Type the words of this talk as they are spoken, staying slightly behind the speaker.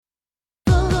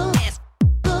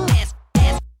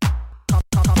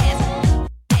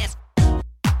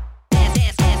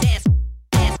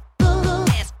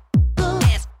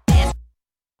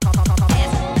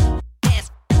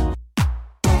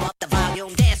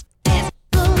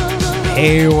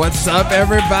Hey, what's up,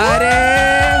 everybody?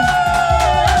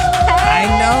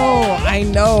 I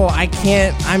know. I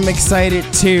can't. I'm excited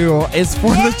too. It's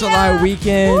 4th of July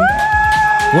weekend.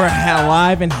 We're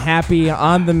live and happy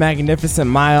on the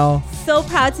Magnificent Mile. So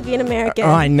proud to be an American. Oh,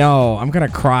 I know. I'm going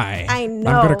to cry. I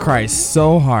know. I'm going to cry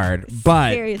so hard.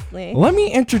 But seriously, let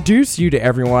me introduce you to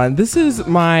everyone. This is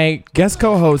my guest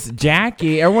co-host,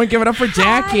 Jackie. Everyone give it up for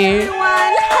Jackie. Hi, everyone.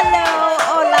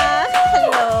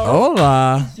 Hello. Hello.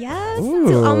 Hola. Yes. Ooh.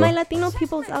 To all my Latino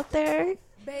peoples out there.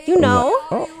 You know.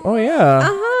 Oh yeah.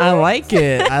 Uh-huh. I like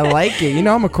it. You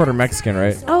know I'm a quarter Mexican,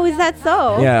 right? Oh, is that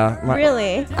so? Yeah. My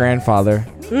really? grandfather.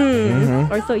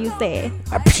 Or so you say.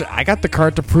 I got the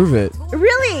card to prove it.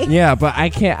 Really? Yeah, but I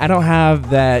don't have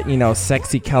that,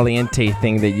 sexy caliente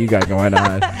thing that you got going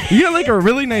on. You got like a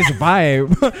really nice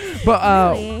vibe.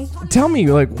 But Really? Tell me,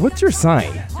 like, what's your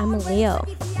sign? I'm a Leo.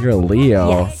 You're a Leo.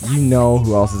 Yes. You know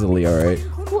who else is a Leo, right?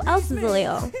 Who else is a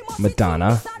Leo?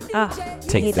 Madonna. Ugh,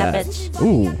 Take I hate that bitch.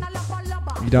 Ooh.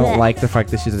 You don't Blech. like the fact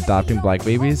that she's adopting black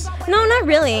babies? No, not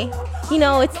really.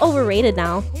 It's overrated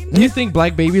now. You think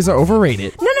black babies are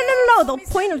overrated? No. The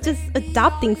point of just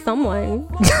adopting someone,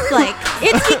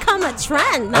 it's become a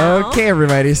trend now. Okay,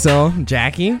 everybody. So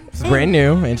Jackie is brand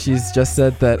new, and she's just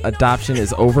said that adoption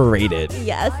is overrated.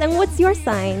 Yes. And what's your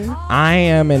sign? I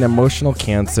am an emotional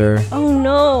Cancer. Oh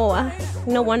no.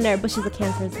 No wonder Bush is a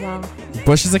Cancer as well.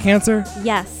 Bush is a Cancer?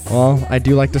 Yes. Well, I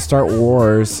do like to start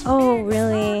wars. Oh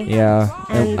really? Yeah,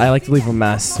 and And- I like to leave a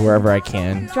mess wherever I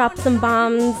can. Drop some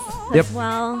bombs Yep. as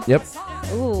well. Yep.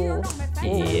 Ooh.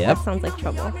 Yep. That sounds like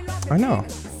trouble. I know.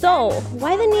 So,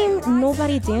 why the name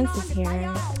Nobody Dances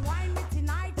here?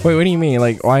 Wait, what do you mean?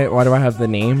 Like, why do I have the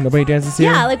name Nobody Dances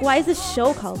Here? Yeah, why is this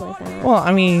show called like that? Well,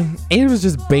 I mean, it was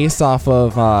just based off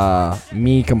of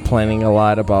me complaining a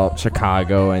lot about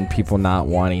Chicago and people not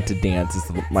wanting to dance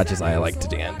as much as I like to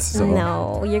dance. So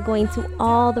No, you're going to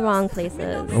all the wrong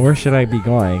places. where should I be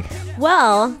going?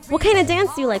 Well, what kind of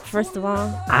dance do you like, first of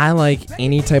all? I like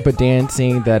any type of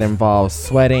dancing that involves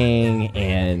sweating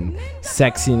and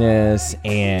sexiness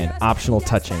and optional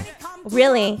touching.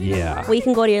 Really? Yeah. Well, you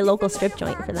can go to your local strip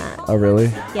joint for that. Oh, really?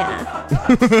 Yeah.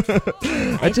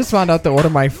 I just found out that one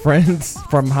of my friends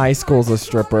from high school is a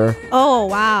stripper Oh,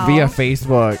 wow. via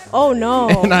Facebook. Oh, no.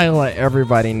 And I let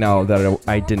everybody know that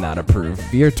I did not approve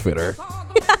via Twitter.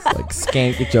 Like,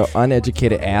 skank, get your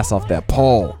uneducated ass off that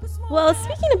pole. Well,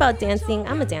 speaking about dancing,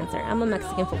 I'm a dancer. I'm a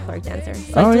Mexican folkloric dancer.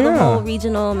 So Oh, I do the yeah. whole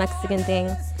regional Mexican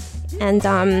thing. And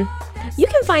you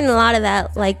can find a lot of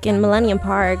that, like in Millennium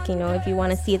Park, if you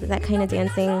want to see that kind of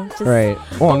dancing. Just, Right.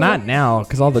 Well, Oh, not now,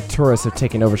 because all the tourists have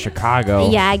taken over Chicago.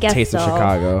 Yeah, I guess Taste so. of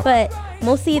Chicago. But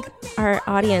mostly our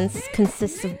audience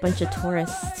consists of a bunch of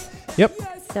tourists. Yep.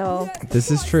 So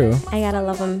This is true. I gotta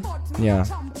love them Yeah.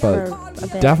 for But a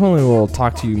bit. definitely we'll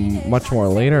talk to you much more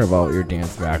later about your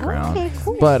dance background. Okay,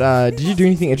 cool. But did you do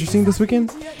anything interesting this weekend?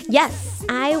 Yes,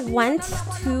 I went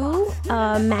to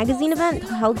a magazine event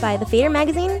held by the Fader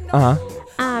magazine. Uh-huh.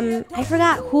 I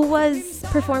forgot who was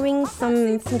performing,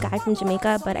 some guy from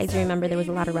Jamaica, but I do remember there was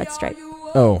a lot of Red Stripe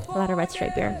Oh.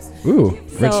 beer. Ooh.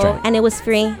 Red Stripe. And it was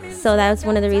free, so that was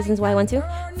one of the reasons why I went to.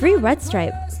 Free Red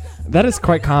Stripe. That is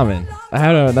quite common. I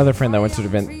had another friend that went to an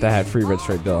event that had free Red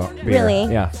Stripe beer.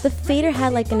 Really? Yeah. The Fader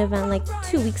had an event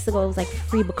 2 weeks ago. It was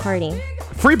free Bacardi.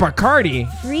 Free Bacardi?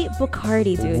 Free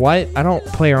Bacardi, dude. What? I don't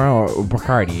play around with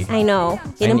Bacardi. I know.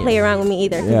 They didn't play around with me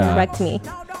either because Yeah. it wrecked me.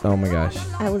 Oh my gosh.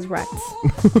 I was wrecked.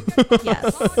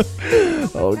 Yes.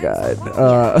 Oh God.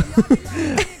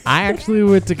 I actually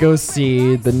went to go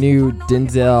see the new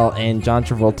Denzel and John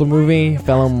Travolta movie,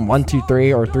 Film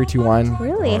 123 or 321.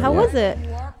 Really? How was it?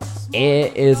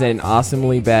 It is an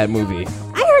awesomely bad movie.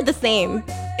 I heard the same.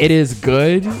 It is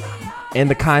good in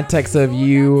the context of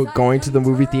you going to the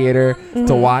movie theater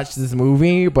to watch this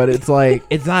movie, but it's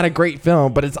it's not a great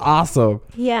film, but it's awesome.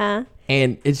 Yeah.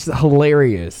 And it's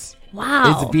hilarious.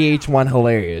 Wow. It's VH1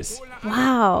 hilarious.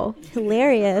 Wow.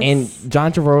 Hilarious. And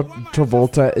John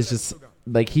Travolta is just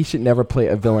he should never play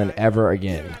a villain ever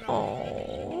again.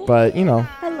 Oh. But I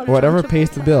love whatever John pays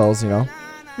the bills,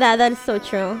 That is so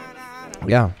true.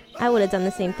 Yeah. I would have done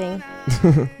the same thing.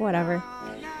 Whatever.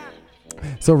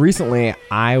 So recently,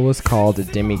 I was called a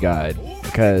demigod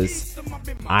because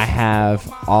I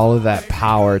have all of that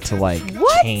power to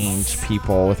What? change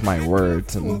people with my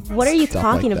words and What are you stuff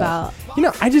talking like that.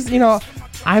 about? I just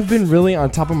I've been really on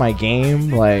top of my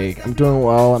game. I'm doing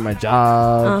well at my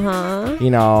job.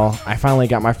 Uh-huh. I finally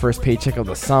got my first paycheck of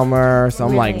the summer, so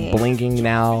I'm Really? blinging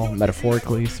now,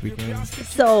 metaphorically speaking.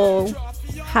 So,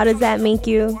 how does that make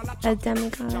you a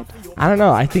demigod? I don't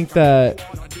know. I think that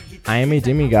I am a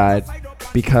demigod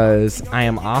because I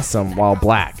am awesome while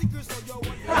black.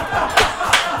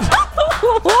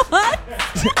 What?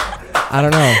 I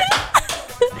don't know.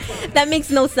 That makes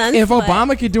no sense. If but-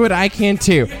 Obama could do it, I can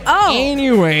too. Oh.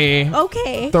 Anyway.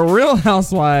 Okay. The Real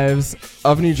Housewives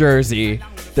of New Jersey.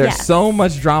 There's Yes. so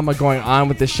much drama going on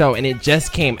with the show, and it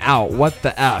just came out. What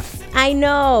the F? I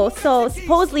know. So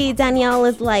supposedly Danielle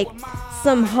is like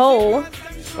some hoe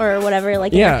or whatever,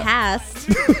 like in her past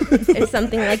or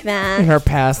something like that. In her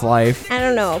past life. I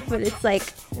don't know, but it's like,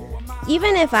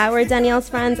 even if I were Danielle's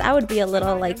friends, I would be a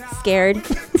little like scared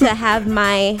to have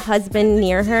my husband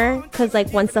near her, because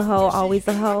like once a hoe, always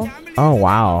a hoe. Oh,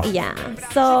 wow. Yeah.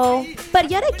 So, but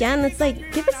yet again, it's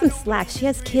like, give her some slack. She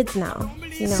has kids now.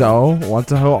 You know? So,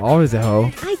 once a hoe, always a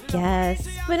hoe. I guess.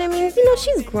 But I mean, you know,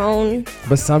 she's grown.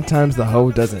 But sometimes the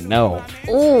hoe doesn't know.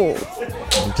 Ooh.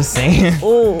 I'm just saying.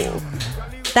 Ooh.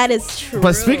 That is true.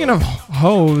 But speaking of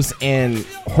hoes and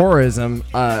whorism,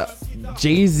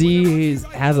 Jay-Z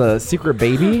has a secret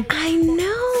baby. I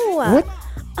know. What?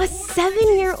 A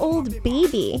 7-year-old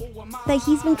baby that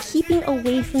he's been keeping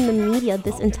away from the media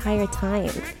this entire time.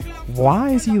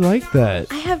 Why is he like that?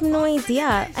 I have no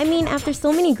idea. I mean, after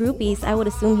so many groupies, I would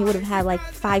assume he would have had like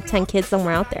 5-10 kids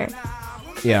somewhere out there.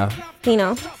 Yeah. You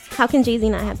know, how can Jay-Z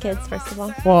not have kids, first of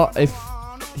all? Well, if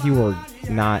he were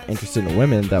not interested in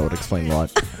women, that would explain a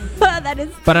lot. That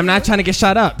is. But I'm not trying to get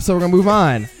shut up, so we're gonna move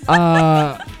on.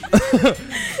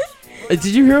 Did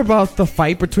you hear about the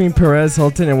fight between Perez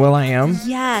Hilton and Will.i.am?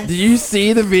 Yes. Did you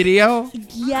see the video?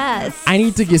 Yes. I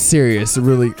need to get serious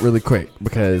really quick,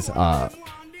 because I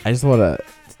just want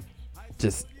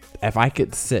to if I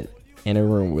could sit in a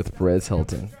room with Perez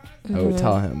Hilton, I would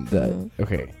tell him that,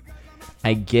 okay,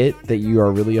 I get that you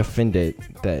are really offended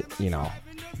that, you know,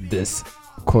 this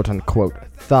quote unquote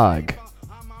thug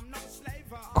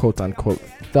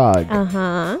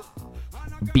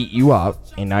beat you up,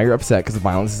 and now you're upset because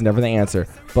violence is never the answer.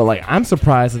 But like, I'm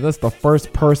surprised that that's the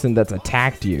first person that's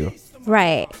attacked you.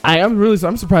 Right.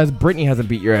 I'm surprised Brittany hasn't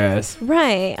beat your ass.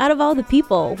 Right. Out of all the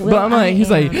people. But I'm like,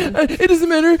 he's like, it doesn't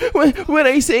matter what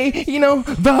I say, you know,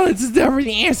 violence is never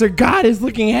the answer. God is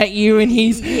looking at you, and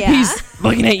he's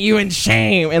looking at you in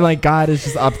shame. And like, God is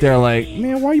just up there like,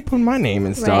 man, why are you putting my name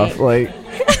and stuff? Right.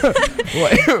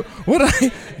 Like,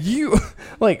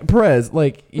 like, Perez,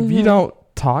 like, if you don't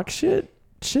talk shit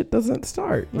doesn't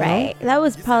start. Right. That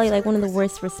was probably like one of the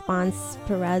worst response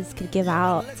Perez could give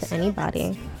out to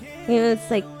anybody. You know, it's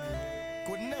like,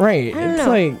 right. It's know.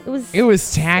 Like, it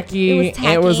was tacky.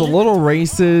 It was a little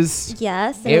racist.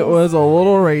 Yes. It was a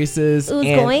little racist. It was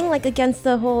going like against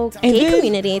the whole gay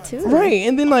community too. Right.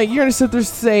 And then like, you're gonna sit there and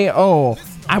say, oh,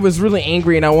 I was really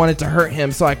angry and I wanted to hurt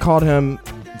him, so I called him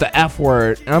the F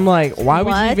word. And I'm like, why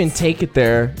would you even take it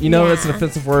there? You know, that's an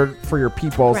offensive word for your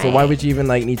people. Right. So why would you even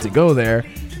like need to go there?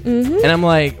 And I'm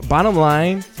like, bottom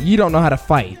line, you don't know how to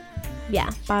fight. Yeah,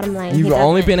 bottom line. You've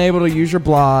only been able to use your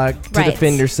blog to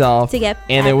defend yourself. To get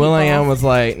and then Will.i.am was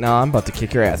like, no, I'm about to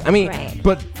kick your ass. I mean,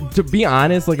 but to be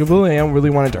honest, like, if Will.i.am really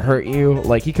wanted to hurt you,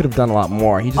 like, he could have done a lot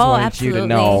more. He just wanted you to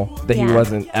know that he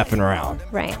wasn't effing around.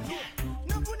 Right.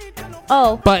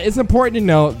 Oh. But it's important to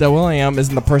note that Will.i.am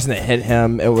isn't the person that hit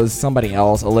him. It was somebody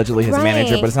else, allegedly his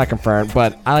manager, but it's not confirmed.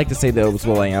 But I like to say that it was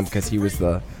Will.i.am because he was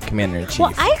the commander-in-chief.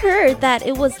 Well, I heard that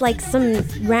it was like some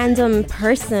random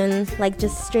person, like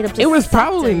just straight up. Just it was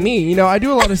probably me. You know, I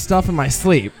do a lot of stuff in my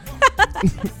sleep.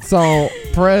 So,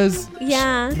 Perez.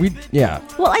 Yeah. Yeah.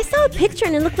 Well, I saw a picture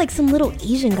and it looked like some little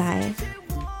Asian guy.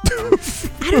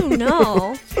 I don't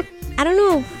know. I don't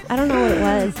know what it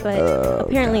was, but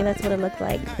apparently that's what it looked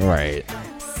like. Right.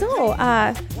 So,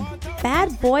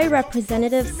 bad boy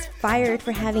representatives fired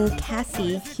for having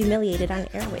Cassie humiliated on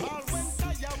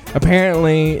airwaves.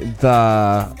 Apparently,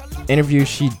 the interview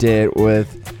she did with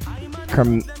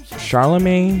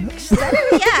Charlemagne.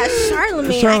 Yeah,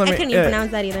 Charlemagne. I couldn't even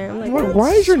pronounce that either. I'm like,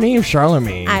 why is your name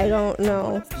Charlemagne? I don't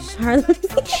know. Charlemagne.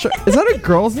 Is that a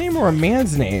girl's name or a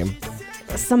man's name?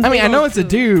 Something I mean, I know it's a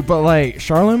dude, but like,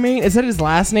 Charlemagne, is that his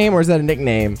last name or is that a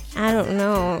nickname? I don't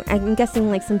know. I'm guessing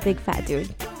like some big fat dude.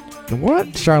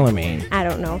 What? Charlemagne? I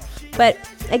don't know. But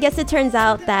I guess it turns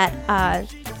out that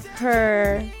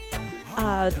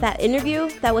that interview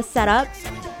that was set up,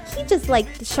 he just like,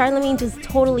 Charlemagne just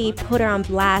totally put her on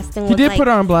blast. And he did put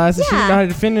her on blast, and she didn't know how to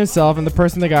defend herself, and the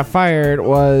person that got fired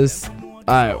was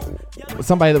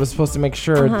somebody that was supposed to make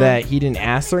sure that he didn't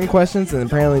ask certain questions, and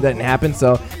apparently that didn't happen,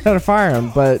 so they had to fire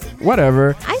him. But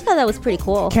whatever. I thought that was pretty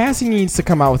cool. Cassie needs to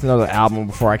come out with another album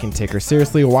before I can take her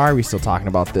seriously. Why are we still talking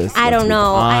about this? I don't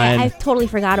know. I totally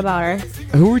forgot about her.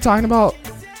 Who are we talking about?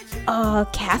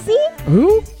 Cassie?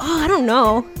 Who? Oh, I don't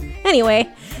know. Anyway,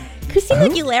 Christina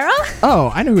Aguilera?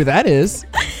 Oh, I know who that is.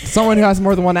 Someone who has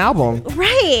more than one album.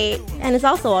 Right. And it's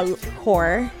also a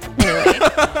whore. Anyway.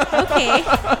 Okay.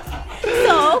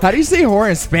 So, how do you say whore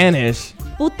in Spanish?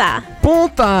 puta.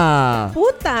 Puta.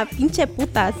 Puta. Pinche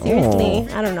puta. Seriously.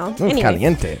 I don't know. Anyway.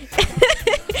 Caliente.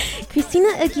 Christina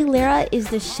Aguilera is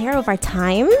the Cher of our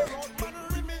time.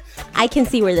 I can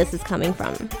see where this is coming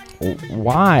from.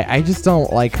 Why? I just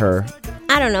don't like her.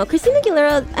 I don't know. Christina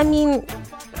Aguilera, I mean,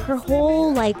 her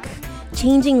whole, like,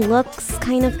 changing looks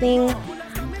kind of thing.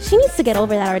 She needs to get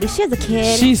over that already. She has a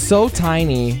kid. She's so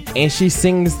tiny, and she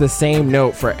sings the same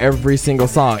note for every single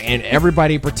song, and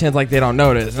everybody pretends like they don't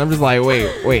notice. And I'm just like,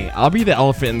 wait. I'll be the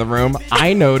elephant in the room.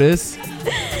 I notice.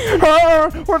 Where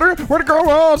the girl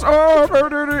was?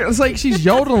 It's like she's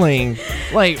yodeling.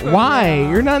 Like, why?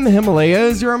 You're not in the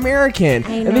Himalayas. You're American. I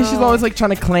know. And then she's always like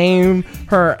trying to claim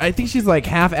her. I think she's like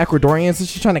half Ecuadorian, so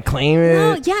she's trying to claim it.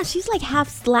 No, yeah, she's like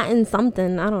half Latin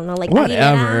something. I don't know. Like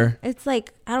whatever. It's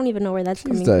like I don't even know where that's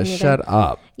coming Just from. shut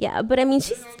up. Yeah, but I mean,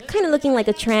 she's kind of looking like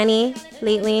a tranny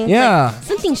lately. Yeah. Like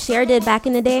something Cher did back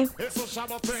in the day.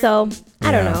 So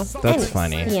I don't know. That's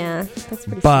funny. Yeah, that's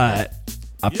pretty. But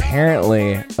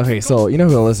apparently, okay, so you know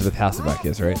who Elizabeth Hasselbeck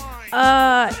is, right?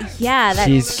 Yeah, that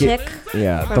chick.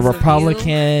 The from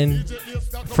Republican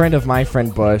friend of my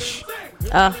friend Bush.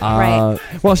 Right.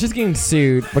 Well, she's getting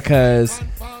sued because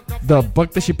the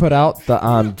book that she put out,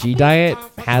 the G Diet,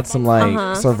 had some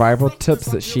like survival tips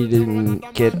that she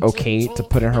didn't get okay to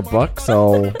put in her book.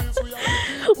 So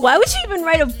why would she even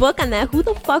write a book on that? Who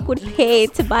the fuck would pay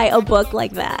to buy a book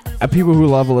like that? People who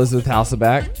love Elizabeth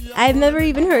Hasselbeck. I've never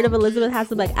even heard of Elizabeth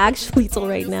Hasselbeck actually till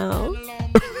right now.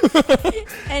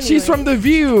 Anyway. She's from The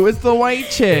View. It's the white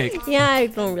chick. Yeah, I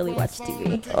don't really watch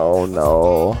TV. Oh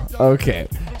no. Okay.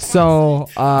 So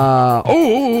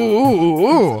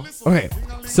okay.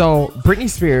 So Britney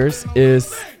Spears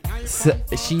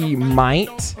she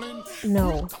might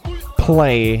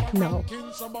play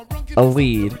a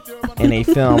lead in a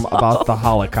film about the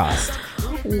Holocaust.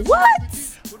 What?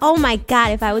 Oh my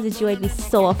god, if I was a Jew, I'd be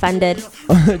so offended.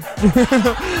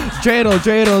 Dreidel.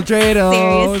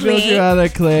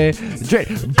 Seriously?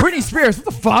 Britney Spears, what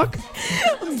the fuck?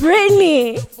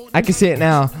 Britney! I can see it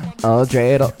now. Oh,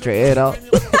 Dreidel.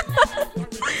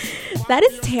 That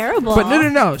is terrible. But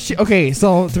no. Okay,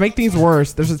 so to make things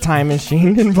worse, there's a time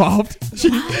machine involved.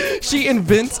 She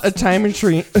invents a time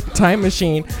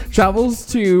machine, travels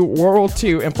to World War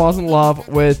II, and falls in love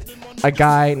with a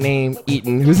guy named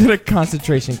Eaton who's in a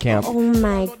concentration camp. Oh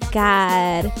my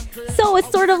god. So it's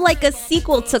sort of like a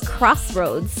sequel to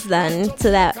Crossroads then,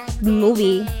 to that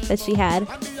movie that she had.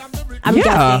 I'm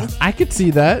guessing. I could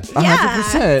see that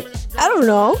 100%. I don't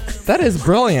know. That is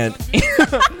brilliant.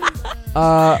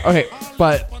 Okay,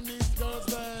 but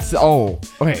so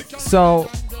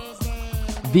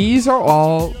these are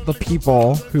all the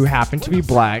people who happen to be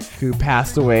black who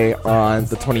passed away on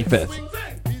the 25th.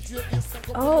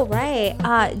 Oh, right.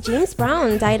 James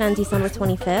Brown died on December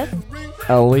 25th.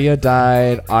 Aaliyah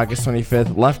died August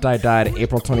 25th. Left Eye died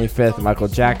April 25th. Michael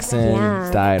Jackson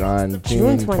died on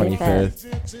June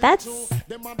 25th.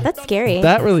 That's scary.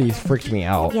 That really freaked me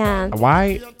out. Yeah.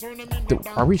 Why?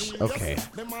 Are we? Okay.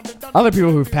 Other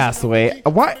people who've passed away.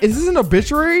 Why? Is this an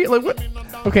obituary? Like what?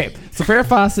 Okay. So Farrah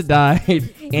Fawcett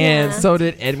died, and so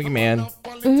did Ed McMahon.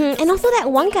 Mm-hmm. And also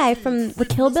that one guy from the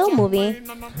Kill Bill movie.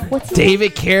 What's his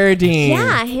David Carradine.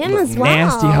 Yeah, him as well.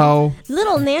 Nasty hoe.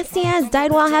 Little nasty ass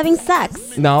died while having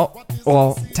sex. No.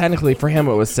 Well, technically for him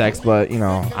it was sex, but you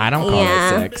know, I don't call it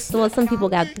sex. Well, some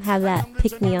people have that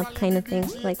pick me up kind of thing.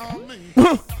 Like,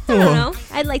 I don't know.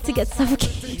 I'd like to get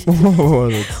suffocated.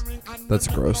 That's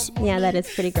gross. Yeah, that is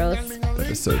pretty gross. That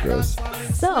is so gross.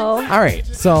 So. All right.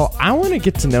 So I want to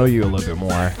get to know you a little bit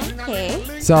more. Okay.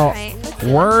 So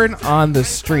word on the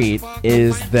street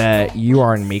is that you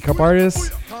are a makeup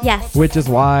artist. Yes. Which is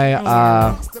why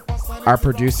our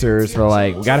producers were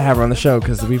like, we got to have her on the show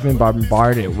because we've been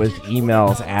bombarded with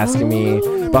emails asking me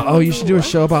about, you should do a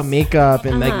show about makeup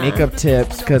and like makeup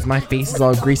tips because my face is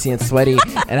all greasy and sweaty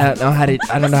and I don't know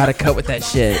how to cut with that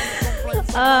shit.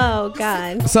 Oh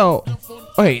God. So,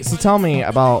 okay, so tell me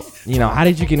about, how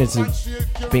did you get into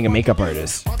being a makeup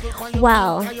artist?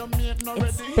 Well,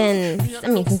 it's been,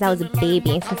 since I was a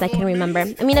baby, since I can remember.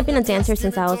 I've been a dancer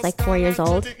since I was like 4 years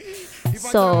old.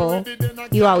 So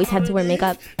you always had to wear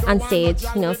makeup on stage,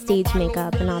 stage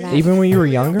makeup and all that. Even when you were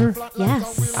younger?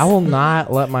 Yes. I will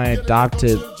not let my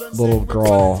adopted little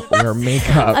girl wear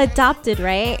makeup. Adopted,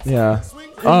 right? Yeah.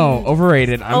 Oh,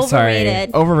 overrated. I'm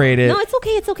sorry. Overrated. No, it's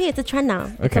okay. It's a trend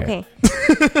now. Okay.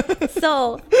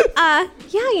 So,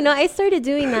 I started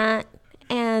doing that,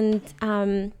 and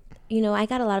I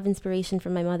got a lot of inspiration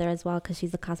from my mother as well because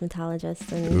she's a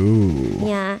cosmetologist. And ooh.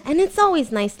 Yeah, and it's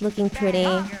always nice looking pretty,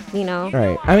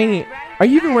 Right. Are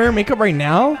you even wearing makeup right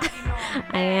now?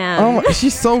 I am. Oh,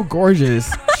 she's so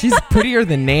gorgeous. She's prettier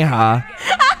than Neha.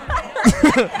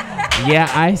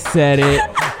 Yeah, I said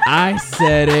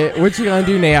it. What you gonna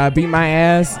do, Neha? Beat my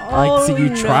ass? I like to see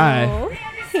you try.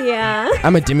 Yeah.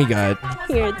 I'm a demigod.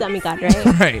 You're a demigod, right?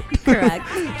 Right. Correct.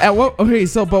 Okay,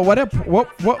 so but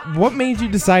what made you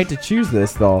decide to choose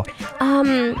this though?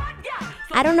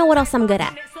 I don't know what else I'm good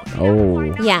at. Oh.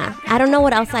 Yeah, I don't know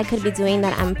what else I could be doing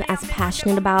that I'm as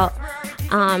passionate about.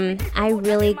 I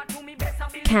really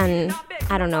can,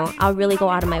 I don't know, I'll really go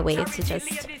out of my way to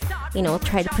just,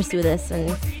 try to pursue this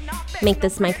and make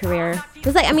this my career.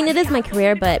 Because, it is my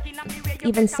career, but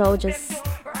even so, just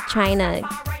trying to,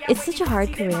 it's such a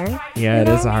hard career. Yeah, it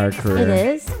is a hard career. It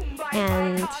is.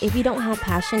 And if you don't have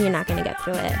passion, you're not going to get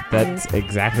through it. That's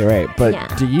exactly right. But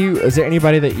yeah. is there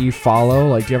anybody that you follow?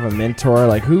 Like, do you have a mentor?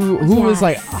 Like, who is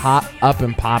like hot up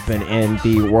and popping in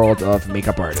the world of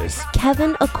makeup artists?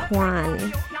 Kevin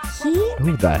Aquan.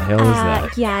 Who the hell is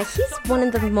that? Yeah, he's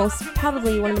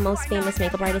probably one of the most famous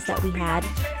makeup artists that we had.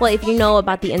 Well, if you know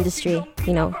about the industry,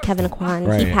 Kevin Aquan,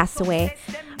 right. He passed away.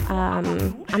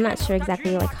 I'm not sure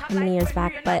exactly like how many years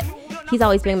back, but he's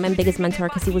always been my biggest mentor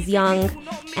because he was young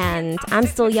and I'm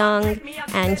still young,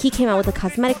 and he came out with a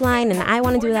cosmetic line and I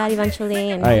want to do that eventually,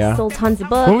 and he sold tons of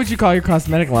books. What would you call your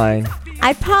cosmetic line?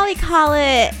 I'd probably call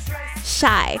it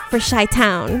Shy for Shy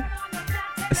Town.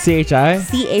 CHI?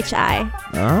 CHI.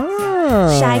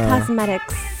 Ah. Shy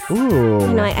Cosmetics.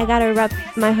 Ooh. I gotta rep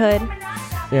my hood.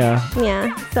 Yeah.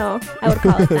 Yeah, so I would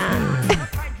call it that.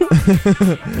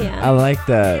 Yeah. I like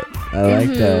that.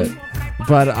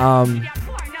 But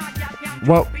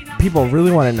what people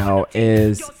really want to know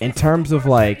is, in terms of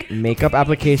like makeup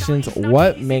applications,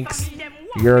 what makes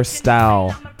your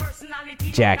style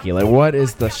Jackie? Like, what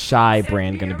is the Shy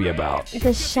brand going to be about?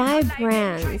 The Shy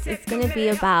brand is going to be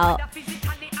about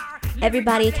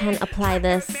everybody can apply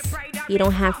this. You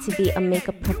don't have to be a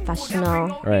makeup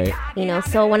professional. Right.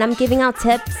 So when I'm giving out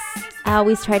tips, I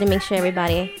always try to make sure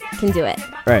everybody can do it.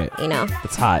 Right.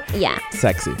 It's hot. Yeah.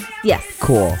 Sexy. Yes.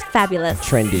 Cool. Fabulous.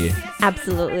 Trendy.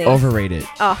 Absolutely. Overrated.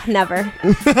 Oh, never.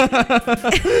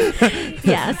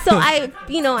 Yeah. So I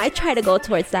try to go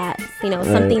towards that.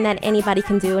 Something that anybody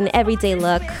can do, an everyday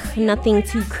look, nothing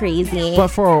too crazy. But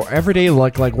for everyday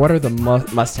look, like, what are the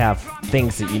must-have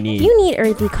things that you need? You need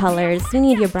earthy colors. You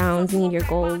need your browns. You need your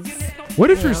golds. What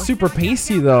if you're super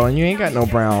pasty though and you ain't got no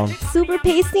brown? Super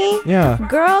pasty? Yeah.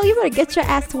 Girl, you better get your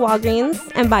ass to Walgreens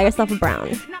and buy yourself a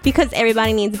brown, because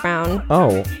everybody needs brown.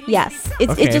 Oh. Yes.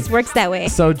 It just works that way.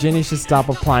 So Jenny should stop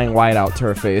applying white out to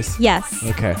her face. Yes.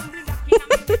 Okay.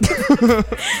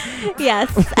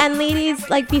 Yes. And ladies,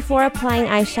 like, before applying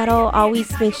eyeshadow,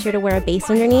 always make sure to wear a base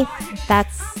underneath.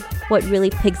 That's what really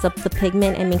picks up the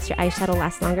pigment and makes your eyeshadow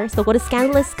last longer. So go to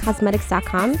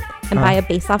scandalouscosmetics.com and buy a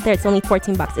base off there. It's only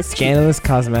 $14. It's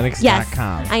scandalouscosmetics.com. Yes,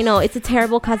 I know it's a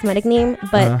terrible cosmetic name,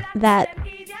 but that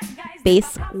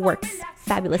base works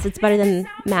fabulous. It's better than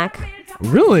MAC.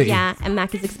 Really? Yeah, and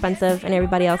MAC is expensive, and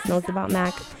everybody else knows about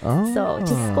MAC. Oh. So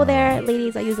just go there,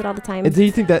 ladies. I use it all the time. Do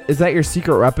you think is that your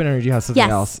secret weapon, or do you have something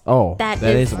else? Oh, that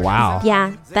is wow.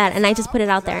 Yeah, and I just put it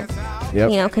out there.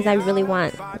 Yep. Because I really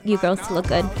want you girls to look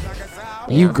good.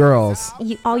 You girls.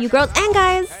 All you girls and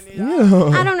guys.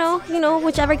 Yeah. I don't know,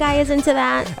 whichever guy is into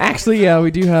that. Actually, yeah,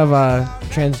 we do have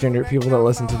transgender people that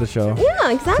listen to the show. Yeah,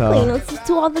 exactly. So,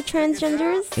 to all the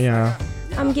transgenders. Yeah.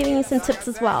 I'm giving you some tips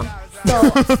as well. So,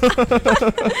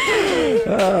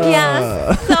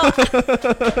 yeah. So,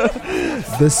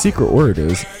 the secret word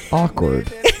is awkward.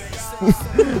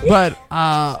 But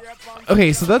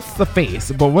okay, so that's the face.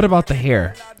 But what about the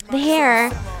hair? The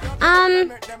hair.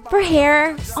 For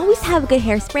hair, always have a good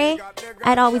hairspray.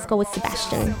 I'd always go with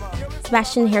Sebastian.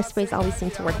 Sebastian hairsprays always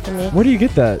seem to work for me. Where do you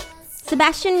get that?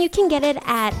 Sebastian, you can get it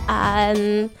at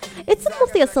it's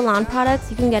mostly a salon product.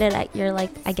 You can get it at your,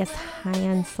 I guess,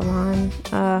 high-end salon.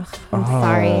 I'm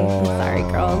sorry,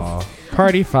 girls.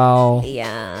 Party foul.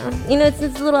 Yeah, it's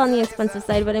a little on the expensive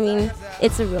side, but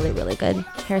it's a really, really good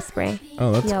hairspray.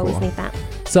 Oh, that's cool. You always need that.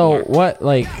 So what,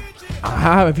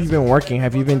 how have you been working?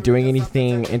 Have you been doing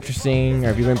anything interesting? Or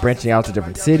have you been branching out to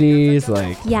different cities?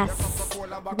 Yes.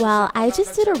 Well, I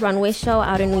just did a runway show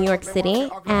out in New York City,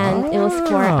 and it was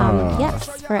for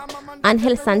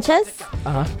Angel Sanchez,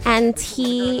 and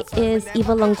he is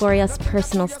Eva Longoria's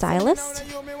personal stylist.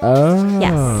 Oh.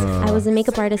 Yes, I was a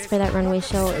makeup artist for that runway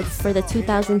show. It's for the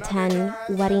 2010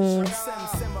 wedding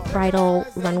bridal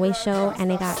runway show,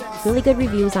 and it got really good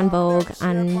reviews on Vogue,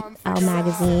 on Elle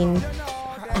magazine,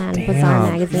 and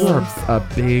Bazaar magazine. You're a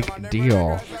big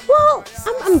deal. Well,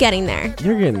 I'm I'm getting there.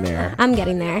 You're getting there. I'm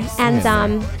getting there.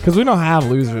 And because we don't have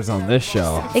losers on this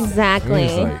show. Exactly. We're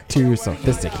just like too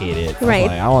sophisticated. Right.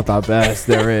 Like, I want the best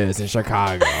there is in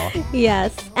Chicago.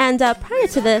 Yes. And prior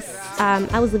to this,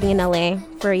 I was living in LA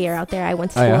for a year out there. I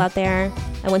went to school out there.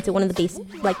 I went to one of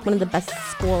the best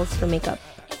schools for makeup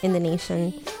in the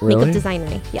nation. Really? Makeup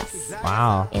designery. Yes.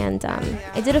 Wow. And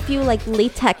I did a few like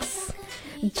latex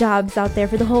jobs out there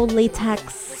for the whole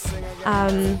latex.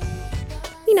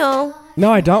 You know. No,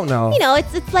 I don't know. You know,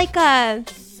 it's like a.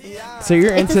 So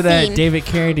you're it's into that scene. David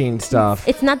Carradine stuff.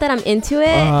 It's not that I'm into it.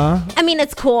 I mean,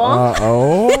 it's cool.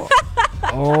 Oh.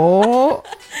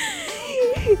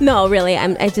 No, really.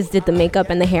 I just did the makeup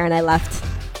and the hair and I left.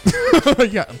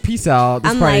 Yeah, peace out.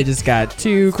 This party just got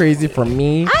too crazy for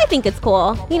me. I think it's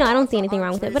cool. You know, I don't see anything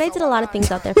wrong with it, but I did a lot of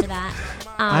things out there for that.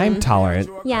 I'm tolerant.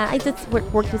 Yeah, I did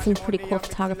work with some pretty cool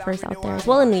photographers out there as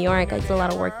well in New York. I did a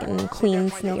lot of work in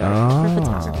Queens, New York for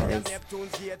photographers.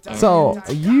 So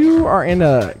you are in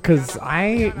because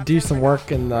I do some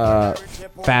work in the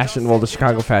fashion, the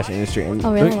Chicago fashion industry, and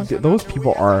those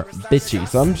people are bitchy.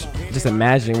 So I'm just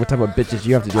imagining what type of bitches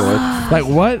you have to deal with. Like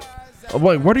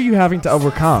what are you having to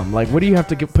overcome? Like, what do you have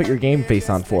to put your game face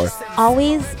on for?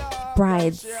 Always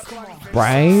brides.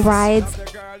 Brides? Brides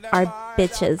are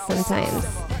bitches sometimes.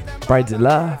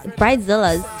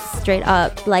 Bridezillas, straight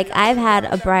up. Like, I've had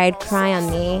a bride cry on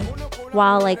me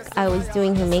while, like, I was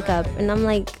doing her makeup. And I'm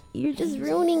like, you're just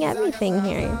ruining everything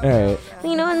here. All right.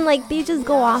 You know, and, like, they just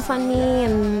go off on me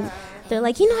and they're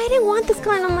like, I didn't want this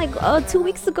color. And I'm like, 2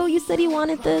 weeks ago you said you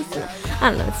wanted this. And I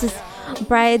don't know. It's just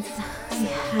brides.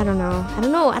 I don't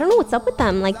know what's up with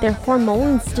them. Like, their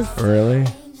hormones just really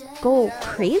go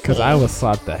crazy. Because I would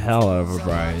slap the hell out of a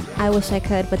bride. I wish I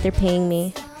could, but they're paying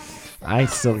me. I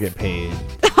still get paid.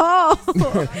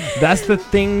 Oh, that's the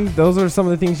thing. Those are some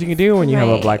of the things you can do when you have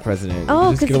a black president.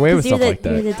 Oh, just get away with stuff like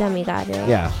that. You're the demigod, right?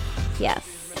 Yeah. Yes.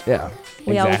 Yeah.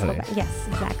 We exactly. always go back. Yes,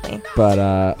 exactly. But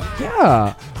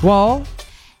yeah. Well,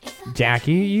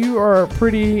 Jackie, you are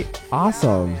pretty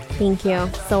awesome. Thank you.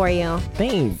 So are you.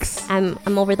 Thanks. I'm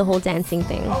over the whole dancing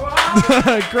thing.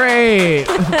 Great.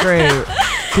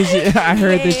 Because I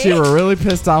heard that you were really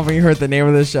pissed off when you heard the name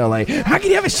of the show. Like, how can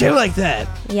you have a show like that?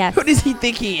 Yes. Who does he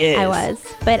think he is? I was.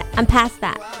 But I'm past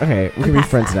that. Okay, we can be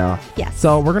friends now. Yes.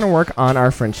 So we're going to work on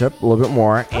our friendship a little bit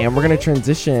more. And we're going to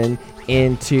transition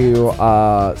into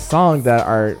a song that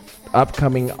our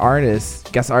upcoming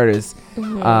guest artist,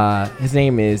 his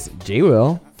name is Jai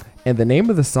Wil. And the name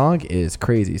of the song is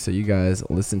Crazy. So you guys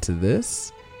listen to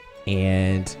this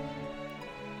and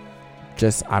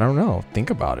just, I don't know, think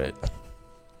about it.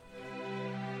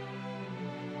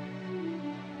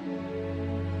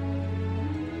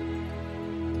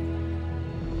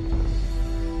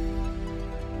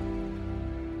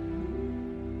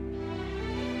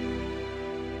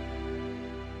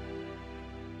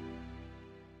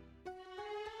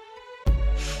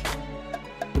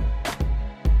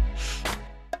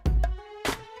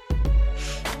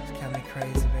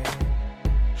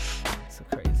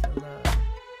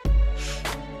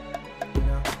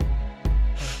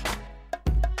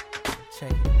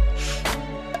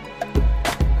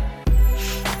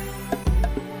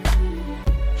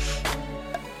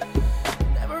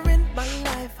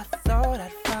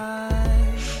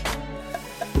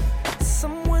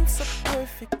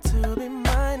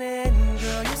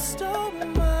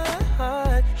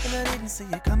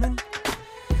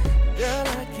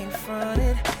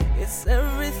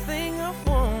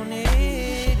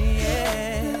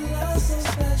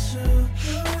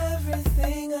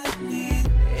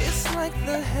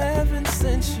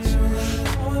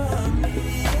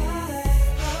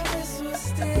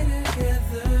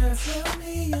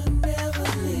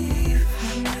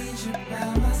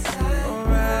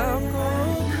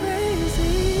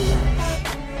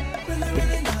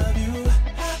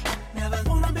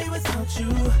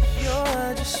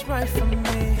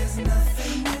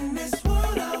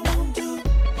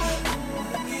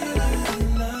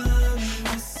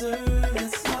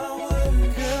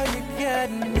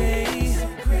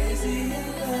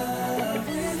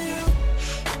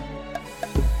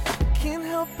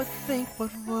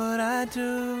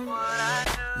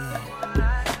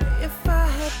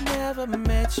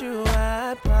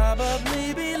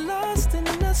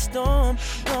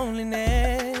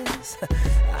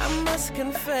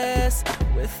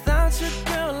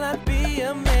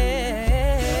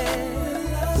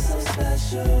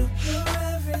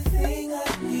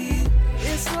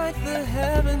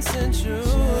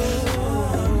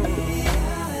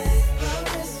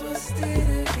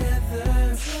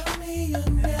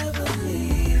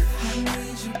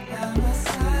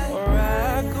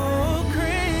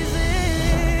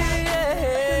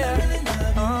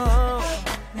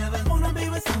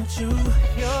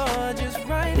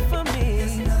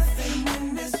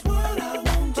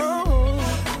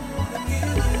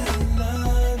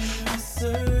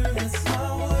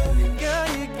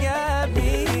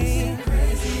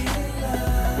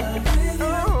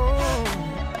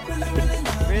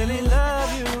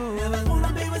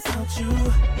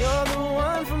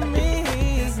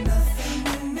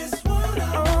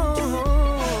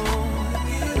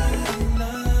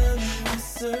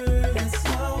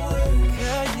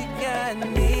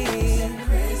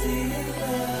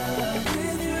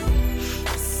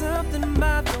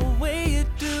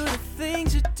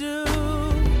 you do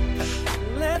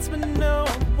lets me know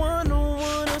I want no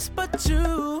one else but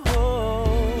you.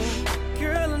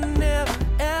 Girl, I'll never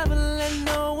ever let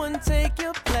no one take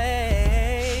your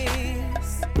place.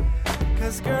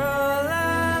 'Cause girl,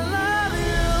 I love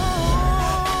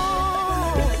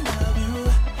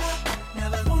you.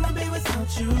 Never wanna be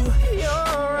without you.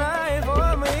 You're right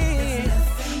for me. There's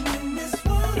nothing in this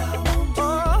world I won't do.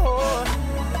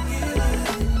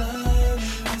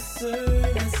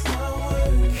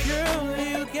 Girl,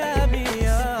 you got me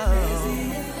crazy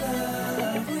in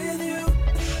love with you.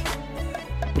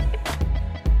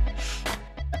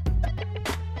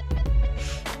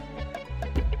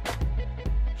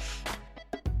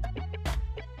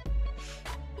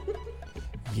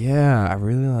 Yeah, I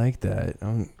really like that.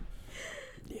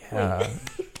 Yeah.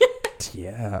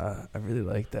 Yeah, I really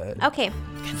like that. Okay,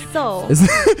 so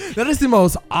That is the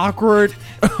most awkward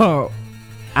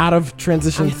out of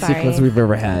transition I'm sorry. sequence we've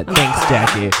ever had. Thanks,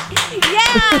 Jackie.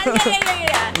 yeah.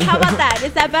 How about that?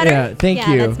 Is that better? Yeah, thank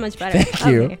you. Yeah, that's much better. Thank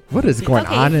you. Okay. What is going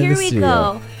on in here the we studio?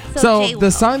 go. So Jai the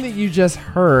Wil. song that you just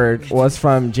heard was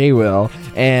from Jai Wil,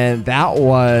 and that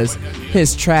was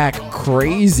his track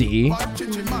 "Crazy,"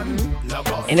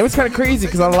 and it was kind of crazy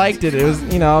because I liked it. It was,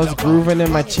 I was grooving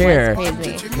in my chair.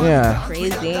 Crazy. Yeah,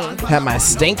 Crazy. had my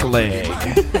stink leg.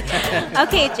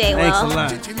 Okay, Jai Thanks a Wil.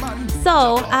 lot.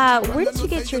 So, where did you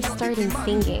get your start in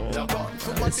singing?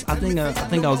 I think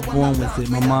I was born with it.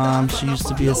 My mom, she used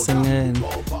to be a singer, and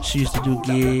she used to do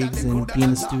gigs and be in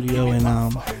the studio, and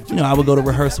I would go to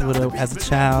rehearsal with her as a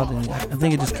child, and I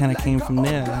think it just kind of came from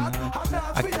there. And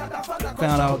I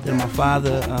found out that my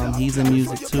father, he's in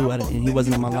music too, and he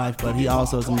wasn't in my life, but he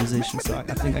also is a musician, so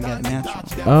I think I got it natural.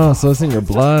 Oh, so it's in your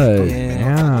blood.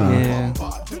 Yeah.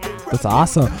 That's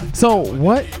awesome. So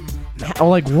what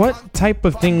type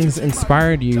of things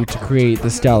inspired you to create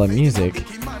this style of music?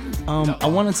 I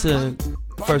wanted to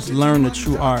first learn the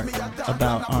true art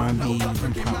about R&B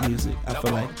and pop music. I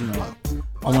feel like,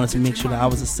 I wanted to make sure that I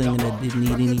was a singer that didn't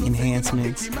need any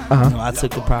enhancements. I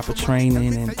took the proper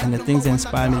training, and the things that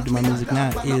inspired me to do my music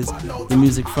now is the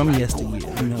music from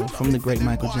yesteryear, from the great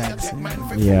Michael Jackson,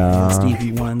 and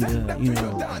Stevie Wonder, you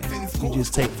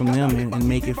just take from them and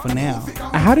make it for now.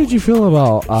 How did you feel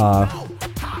about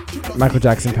Michael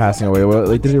Jackson passing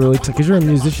away? Did it really? Because you're a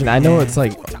musician, I know it's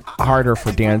like harder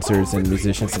for dancers and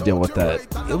musicians to deal with that.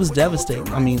 It was devastating.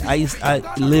 I mean, I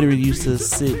literally used to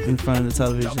sit in front of the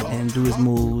television and do his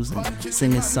moves and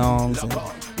sing his songs. And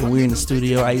when we were in the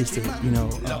studio, I used to,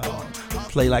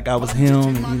 play like I was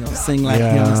him and, sing like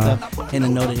him and stuff. And to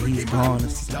know that he's gone,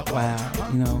 it's just like, wow,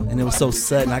 and it was so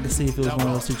sudden. I could see if it was one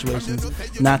of those situations,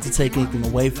 not to take anything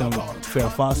away from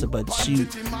Farrah Fawcett, but she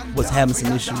was having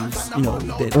some issues,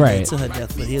 that led to her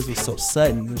death. But his was so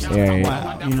sudden. It was just like,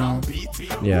 wow,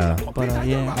 Yeah. But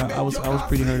I was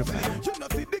pretty hurt about it.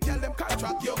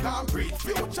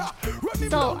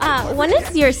 So, when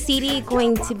is your CD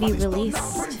going to be released?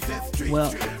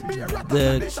 Well,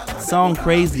 the song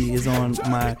 "Crazy" is on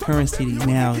my current CD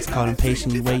now. It's called "I'm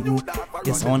Patiently Waiting."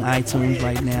 It's on iTunes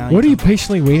right now. What are you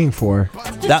patiently waiting for?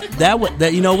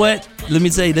 That you know what? Let me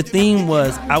tell you. The theme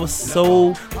was I was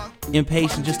so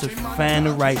impatient just to find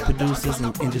the right producers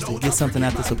and just to get something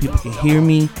out there so people can hear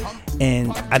me.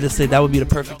 And I just said that would be the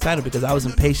perfect title because I was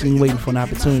impatiently waiting for an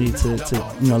opportunity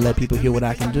to let people hear what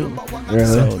I can do. Really?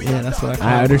 So yeah, that's what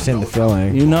I understand the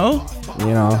feeling.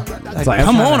 It's like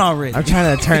come on already. I'm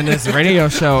trying to turn this radio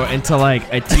show into like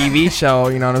a TV show,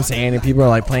 you know what I'm saying? And people are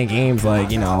like playing games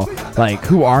like, like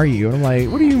who are you? And I'm like,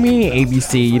 what do you mean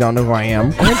ABC? You don't know who I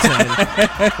am?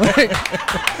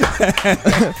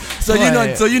 So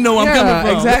you know where I'm coming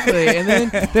from. Exactly. And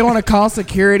then they want to call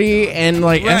security and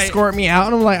like escort me out,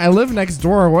 and I'm like, I live next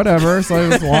door or whatever, so I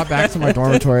just walk back to my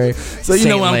dormitory. So you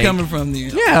know where I'm coming from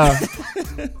then. Yeah.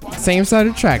 Same side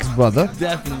of tracks, brother.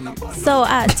 Definitely. So,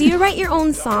 do you write your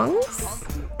own songs?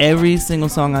 Every single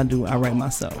song I do, I write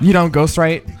myself. You don't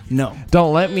ghostwrite? No.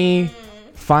 Don't let me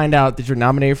find out that you're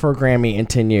nominated for a Grammy in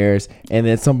 10 years, and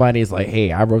then somebody's like,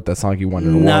 hey, I wrote that song you wanted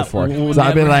an award for. So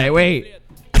I'll be like,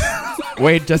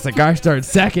 wait, just a guy started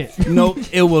second. Nope,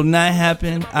 it will not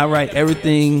happen. I write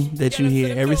everything that you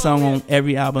hear, every song on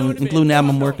every album, including the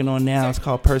album I'm working on now. It's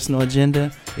called Personal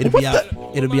Agenda. It'll be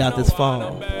out this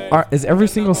fall. Is every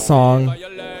single song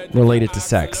related to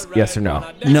sex? Yes or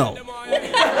no? No.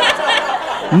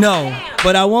 No,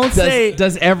 but I won't say.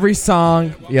 Does every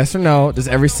song, yes or no, does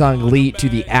every song lead to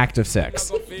the act of sex?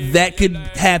 That could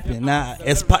happen. Nah,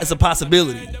 it's a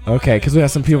possibility. Okay, because we have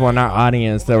some people in our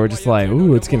audience that were just like,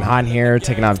 ooh, it's getting hot in here,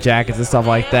 taking off jackets and stuff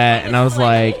like that. And I was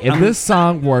like, if this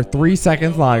song were 3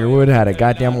 seconds longer, we would have had a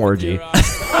goddamn orgy.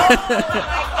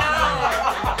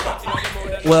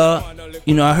 Well,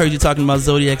 You know, I heard you talking about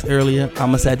zodiacs earlier.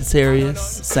 I'm a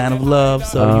Sagittarius, sign of love,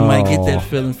 so you might get that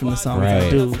feeling from the songs I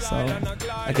do. So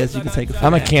I guess you can take it.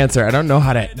 I'm a Cancer. I don't know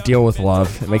how to deal with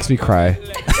love. It makes me cry.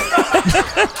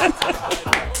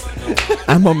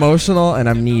 I'm emotional and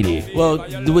I'm needy. Well,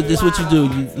 this is what you do.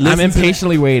 I'm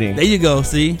impatiently waiting. There you go.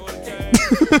 See,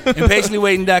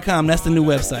 impatientlywaiting.com. That's the new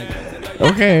website.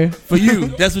 Okay. For you,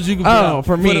 that's what you can put out.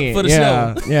 For me. For the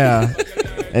show. Yeah.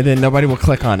 And then nobody will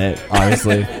click on it,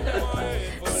 obviously.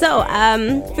 So,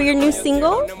 for your new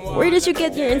single, where did you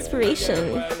get your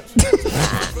inspiration?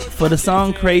 For the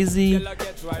song Crazy,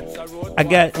 I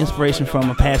got inspiration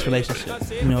from a past relationship.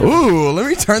 You know, ooh, let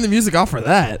me turn the music off for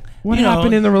that. What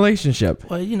happened in the relationship?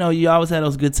 Well, you know, you always have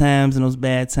those good times and those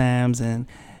bad times, and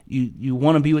you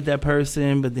want to be with that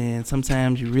person, but then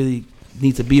sometimes you really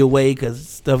need to be away because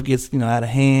stuff gets out of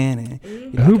hand.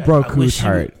 And who broke whose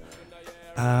heart?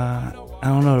 I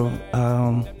don't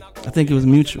know. I think it was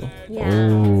mutual. Yeah.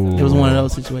 Ooh. It was one of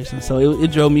those situations. So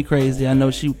it drove me crazy. I know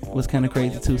she was kind of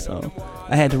crazy too, so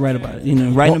I had to write about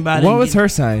it. Writing about it. What was her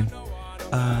sign?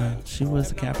 She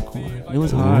was a Capricorn. It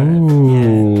was hard.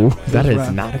 Ooh, yeah, that is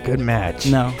rough. not a good match.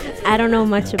 No. I don't know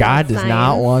much about God does signs.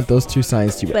 not want those two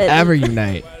signs to ever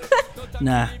unite.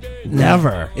 Nah.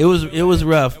 Never. It was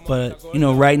rough, but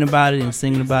writing about it and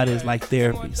singing about it is like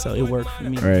therapy, so it worked for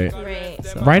me. Right.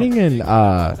 So, writing and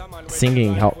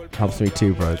singing helps me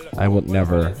too, but I will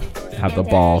never have the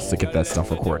balls to get that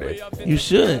stuff recorded. You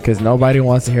should, because nobody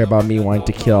wants to hear about me wanting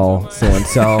to kill so and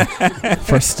so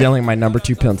for stealing my number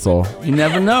 2 pencil. You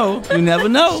never know.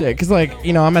 Shit, because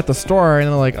I'm at the store and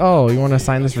they're like, oh, you want to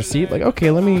sign this receipt? Like,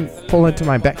 okay, let me pull into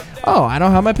my bag. Oh, I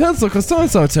don't have my pencil because so and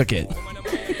so took it.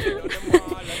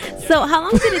 So how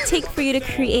long did it take for you to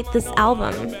create this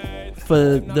album?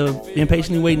 For the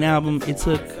Impatiently Waiting album, it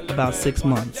took about 6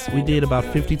 months. We did about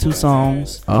 52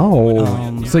 songs.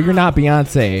 Oh, so you're not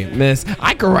Beyonce, miss.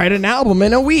 I could write an album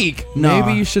in a week. No.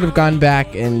 Maybe you should have gone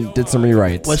back and did some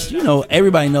rewrites. Well,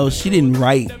 everybody knows she didn't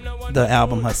write the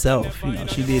album herself.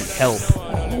 She did help,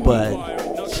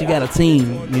 but she got a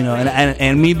team.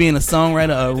 And me being a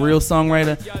songwriter, a real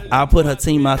songwriter, I'll put her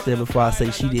team out there before I say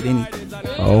she did anything.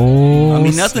 Oh, I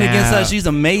mean, nothing against her. She's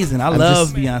amazing. I love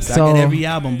Beyonce. I get every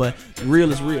album, but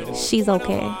real is real. She's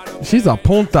okay. She's a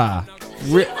punta.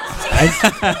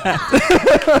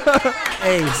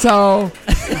 Hey. So,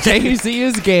 Jay-Z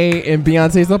is gay and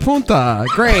Beyonce's a punta.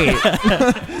 Great.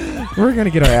 We're going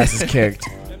to get our asses kicked.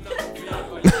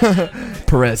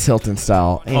 Perez Hilton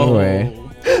style. Anyway.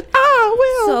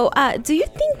 So, do you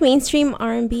think mainstream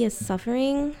R&B is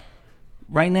suffering?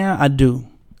 Right now, I do.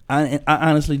 I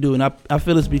honestly do. And I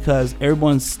feel it's because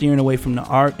everyone's steering away from the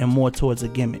art and more towards a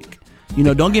gimmick.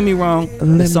 Don't get me wrong.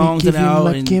 The songs that are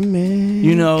out and,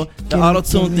 the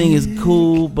auto-tune thing is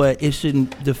cool, but it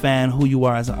shouldn't define who you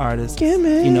are as an artist.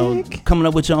 Gimmick. Coming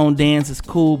up with your own dance is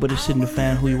cool, but it shouldn't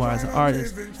define who you are as an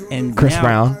artist. And Chris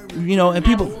Brown. And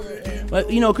people, but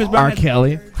Chris Brown. R.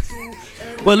 Kelly.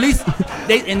 Well, at least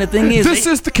and the thing is, this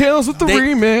is the Kills with the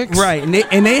remix, right?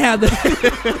 And they have the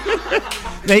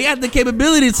they have the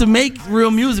capability to make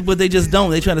real music, but they just don't.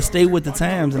 They try to stay with the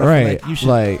times, and I feel like you should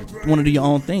want to do your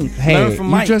own thing. Hey,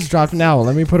 you just dropped an album.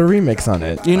 Let me put a remix on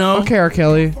it. Okay, R.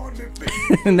 Kelly.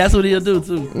 And that's what he'll do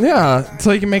too. Yeah,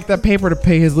 so he can make that paper to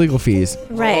pay his legal fees.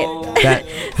 Right.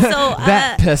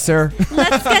 That pisser.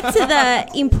 Let's get to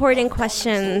the important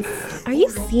questions. Are you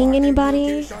seeing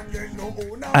anybody?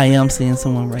 I am seeing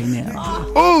someone right now.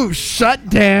 Oh, shut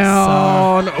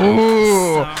down.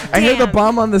 Oh, I hear the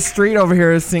bum on the street over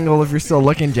here is single. If you're still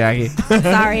looking, Jackie.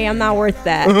 Sorry, I'm not worth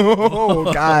that.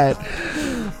 Oh God.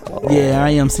 Yeah, I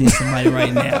am seeing somebody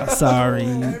right now. Sorry.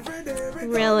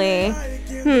 Really?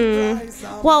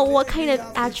 Well, what kind of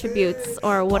attributes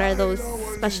or what are those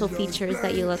special features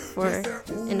that you look for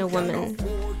in a woman?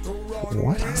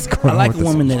 What is going on? I like a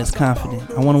woman that is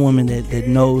confident. I want a woman that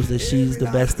knows that she's the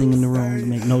best thing in the room.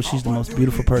 Knows she's the most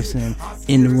beautiful person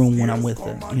in the room when I'm with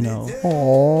her.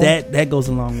 Aww. That goes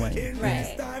a long way.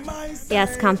 Right.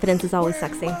 Yes, confidence is always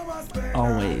sexy.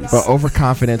 Always. But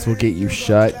overconfidence will get you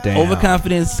shut down.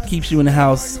 Overconfidence keeps you in the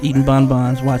house eating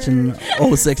bonbons, watching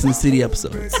old Sex and the City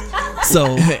episodes.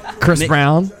 So Chris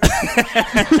Brown.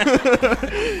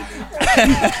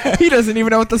 He doesn't even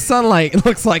know what the sunlight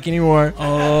looks like anymore.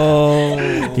 Oh,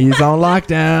 he's on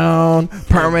lockdown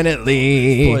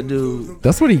permanently. Poor dude.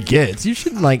 That's what he gets. You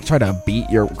shouldn't try to beat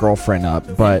your girlfriend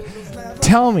up. But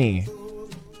tell me,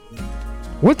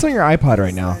 what's on your iPod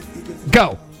right now?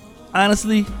 Go.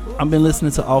 Honestly, I've been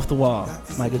listening to Off the Wall,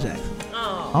 Michael Jackson.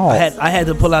 Oh, I had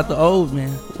to pull out the old,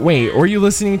 man. Wait, were you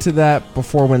listening to that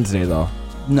before Wednesday though?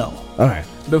 No. Okay.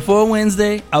 Before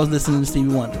Wednesday, I was listening to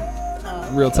Stevie Wonder.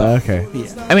 Real talk. Okay.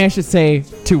 Yeah. I mean, I should say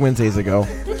 2 Wednesdays ago.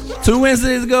 2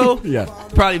 Wednesdays ago, Yeah.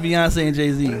 probably Beyonce and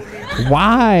Jay-Z.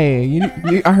 Why?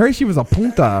 I heard she was a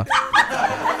punta.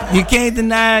 You can't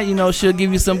deny, she'll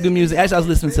give you some good music. Actually, I was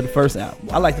listening to the first album.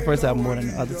 I like the first album more than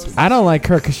the other two. I don't like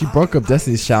her because she broke up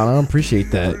Destiny's Child. I don't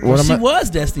appreciate that. She was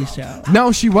Destiny's Child.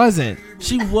 No, she wasn't.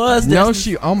 She was No,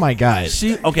 Destiny's oh my God.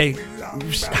 Okay.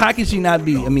 How can she not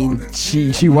be? I mean,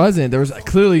 She wasn't. There was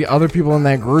clearly other people in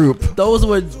that group. those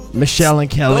were Michelle and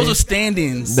Kelly. Those are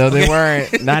stand-ins. No, they okay?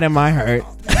 weren't. Not in my heart.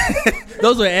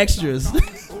 Those were extras.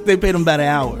 They paid them about an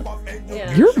hour.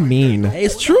 Yeah. You're mean.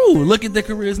 It's true. Look at their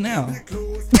careers now.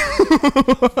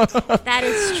 That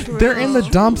is true. They're in the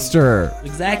dumpster.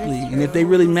 Exactly. And if they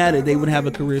really mattered, they would have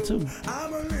a career too.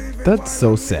 That's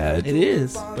so sad. It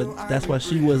is. But that's why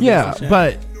she was. Yeah,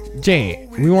 but Jay,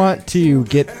 we want to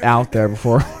get out there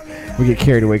before we get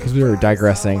carried away because we were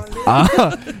digressing.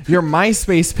 Your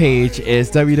MySpace page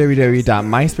is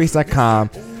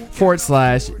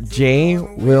www.myspace.com/Jai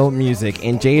Wil Music,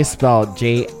 and Jay is spelled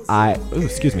Jaiwil.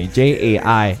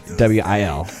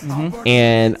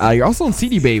 And you're also on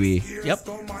CD Baby. Yep.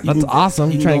 That's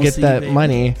awesome. You're trying to get that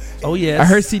money. Oh yes. I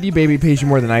heard CD Baby pays you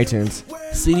more than iTunes.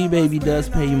 CD Baby does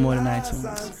pay you more than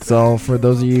iTunes. So for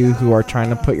those of you who are trying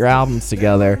to put your albums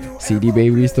together, CD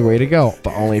Baby is the way to go,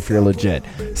 but only if you're legit.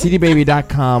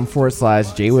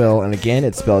 cdbaby.com/Jai Wil, and again,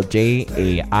 it's spelled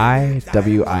Jaiwil.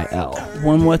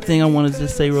 One more thing I wanted to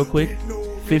say real quick.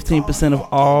 15% of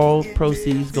all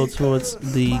proceeds go towards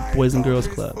the Boys and Girls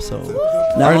Club. So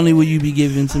not only will you be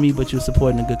giving to me, but you're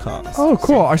supporting a good cause. Oh,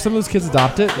 cool. Are some of those kids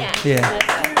adopted? Yeah.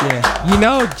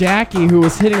 Jackie, who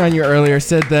was hitting on you earlier,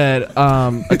 said that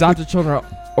adopted children are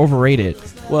overrated.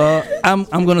 Well, I'm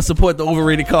going to support the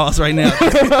overrated cause right now.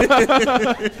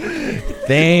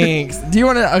 Thanks. Do you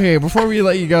want to, okay, before we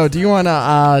let you go, do you want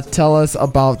to tell us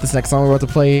about this next song we're about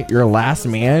to play, Your Last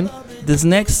Man? This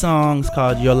next song is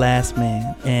called Your Last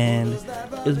Man, and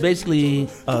it's basically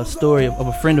a story of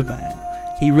a friend of mine.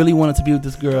 He really wanted to be with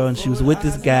this girl, and she was with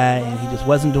this guy, and he just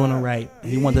wasn't doing her right.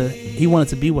 He wanted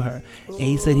to be with her, and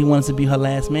he said he wanted to be her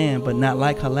last man, but not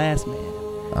like her last man.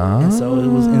 And so it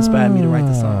was inspired me to write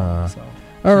the song. So,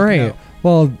 all right.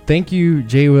 Well, thank you,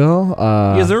 Jai Wil.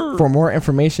 Yes, sir. For more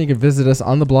information, you can visit us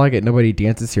on the blog at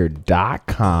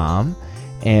nobodydanceshere.com.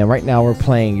 And right now we're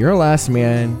playing Your Last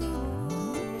Man,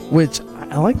 which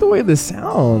I like the way this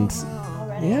sounds.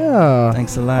 Yeah.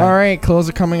 Thanks a lot. All right, clothes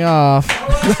are coming off.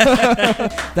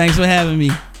 Thanks for having me.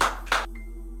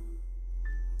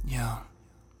 Yo,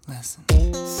 listen.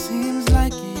 Seems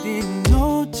like he didn't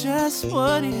know just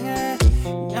what he had.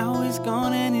 Now he's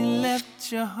gone and he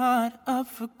left your heart up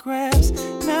for grabs.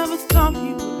 Never thought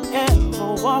he would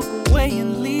ever walk away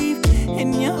and leave.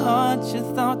 In your heart you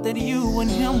thought that you and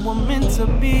him were meant to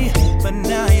be. But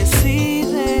now you see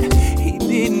that he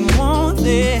didn't want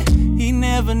that. He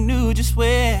never knew just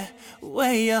where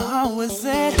your heart was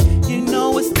at. You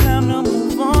know it's time to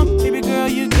move on. Baby girl,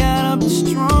 you gotta be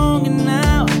strong and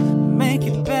now make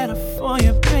it better for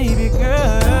your baby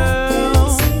girl.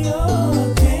 See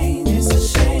your pain, it's a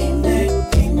shame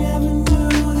that he never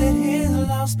knew that his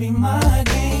loss be my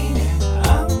gain.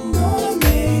 I'm gonna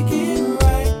make it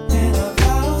right, and I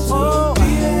vow to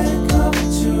be there to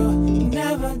comfort you,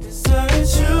 never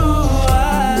desert you.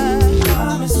 I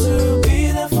promise to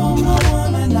be there for my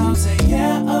woman. I'll take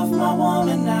care of my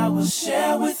woman. I will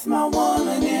share with my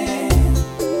woman,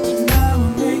 and I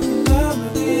will make you love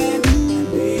again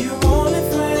and be your only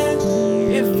friend.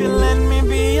 If you let me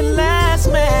be your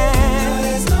last man.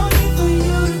 There's no need for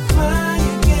you to cry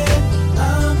again.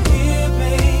 I'm here,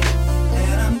 babe,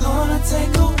 and I'm gonna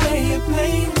take away your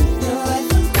pain. Your life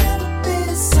will never be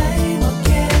the same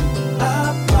again, I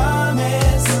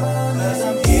promise. 'Cause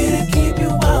I'm here to keep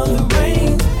you out the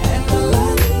rain, and I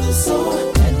love you so.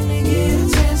 Let me get a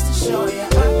chance to show you I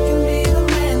can be the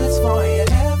man that's for you.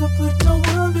 Never put no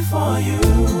one before you.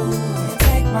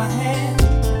 Take my hand,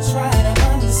 try to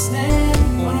understand.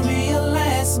 Wanna be your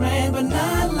last man, but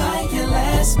not like your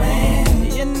last man.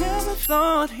 You never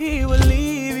thought he would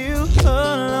leave you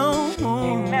alone.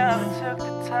 He never took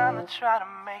the time to try to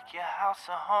make your house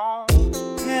a home.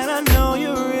 And I know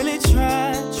you really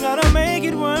try to make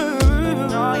it work.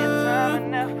 All your time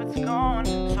and effort's gone,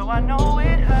 so I know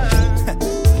it hurts.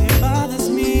 It bothers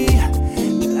me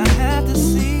that I have to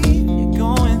see you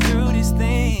going through these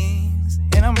things,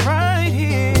 and I'm right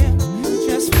here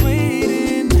just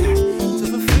waiting to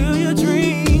fulfill your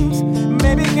dreams.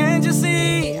 Maybe can't you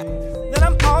see that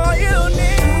I'm all you need?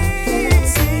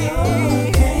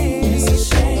 It's a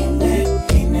shame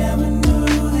that he never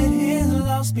knew that his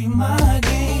loss be my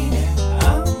gain.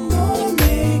 I'm gonna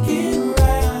make it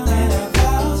right, and I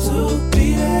vow to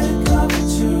be there to comfort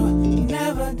you, never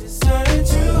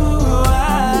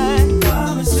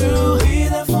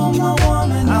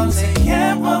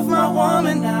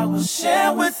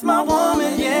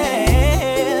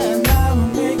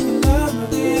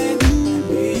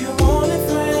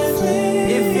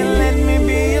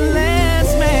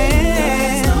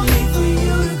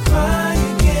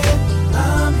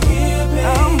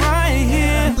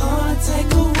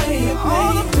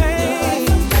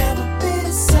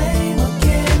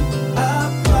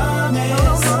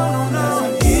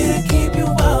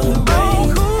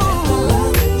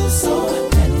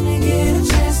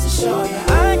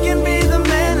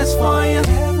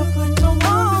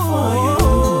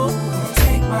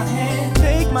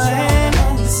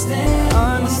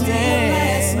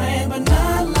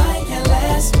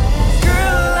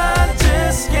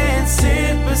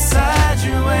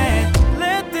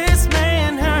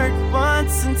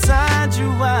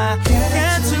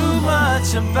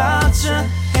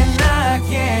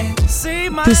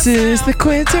This is the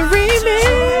Quentin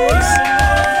remix.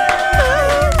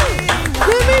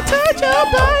 Let me touch your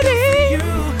body.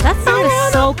 That song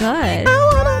is so good. I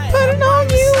wanna put it on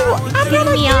you. I'm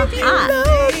Giving me a hot.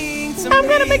 love. I'm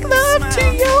gonna make love to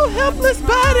your helpless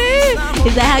body.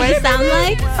 Is that how you sound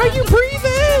like? Are you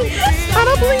breathing? I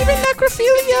don't believe in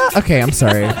necrophilia. Okay, I'm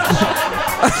sorry.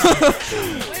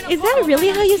 Is that really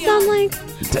how you sound like?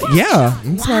 Yeah,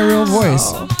 it's my real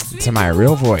voice. It's my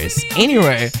real voice.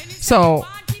 Anyway, so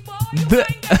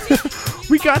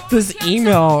we got this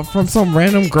email from some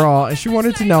random girl, and she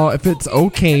wanted to know if it's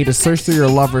okay to search through your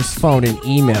lover's phone in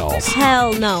emails.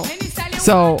 Hell no.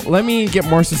 So let me get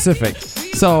more specific.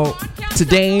 So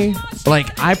today,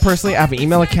 like, I personally have an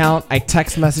email account. I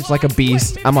text message like a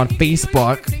beast. I'm on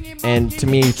Facebook, and to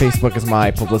me, Facebook is my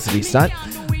publicity stunt.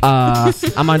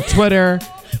 I'm on Twitter.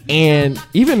 And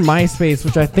even MySpace,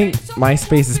 which I think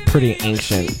MySpace is pretty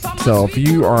ancient. So if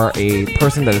you are a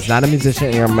person that is not a musician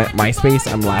and you're on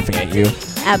MySpace, I'm laughing at you.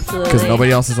 Absolutely. Because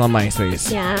nobody else is on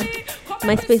MySpace. Yeah.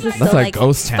 MySpace is That's so like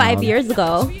ghost town. 5 years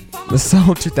ago. It's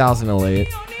so 2008.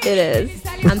 It is.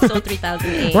 I'm so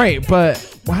 3008. Right, but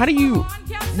how do you...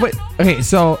 What? Okay,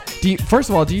 so first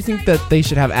of all, do you think that they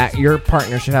should have your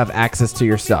partner should have access to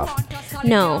your stuff?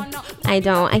 No, I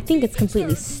don't. I think it's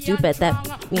completely stupid that,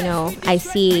 I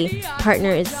see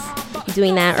partners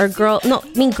doing that, or girls,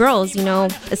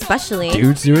 especially.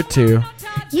 Dudes do it too.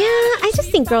 Yeah, I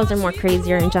just think girls are more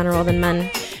crazier in general than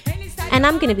men. And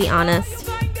I'm going to be honest,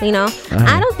 I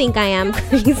don't think I am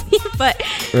crazy, but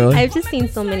really? I've just seen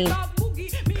so many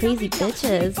crazy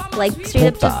bitches, like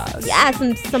straight putas. up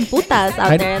just, some putas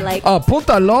out there, like. Oh,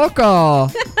 puta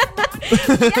loca. Yes,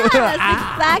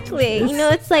 exactly.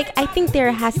 It's like, I think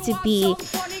there has to be,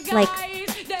 like,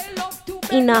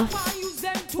 enough,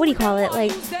 what do you call it?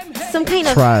 Like, some kind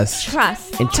of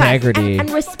trust, integrity, and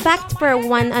respect for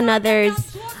one another's,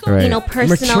 personal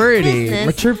maturity. business.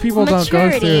 Mature people don't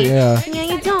go through, yeah. Yeah,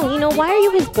 you don't. Why are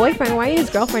you his boyfriend? Why are you his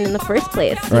girlfriend in the first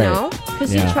place?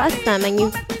 Because you trust them and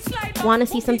you want to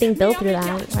see something built through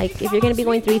that. Like, if you're going to be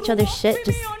going through each other's shit,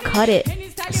 just cut it.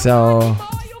 So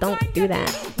just don't do that.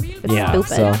 It's stupid.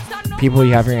 So people,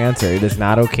 you have your answer. It is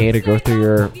not okay to go through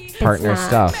your partner's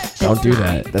stuff. Don't do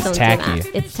that. That's tacky.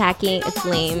 It's tacky. It's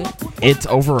lame. It's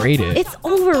overrated. It's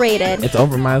overrated. It's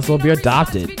might as well be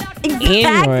adopted. Exactly.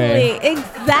 Anyway.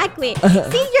 Exactly.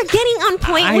 See, you're getting on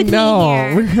point with me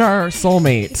here. We are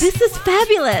soulmates. This is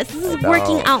fabulous. This is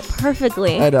working out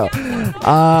perfectly. I know.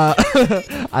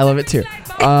 I love it too.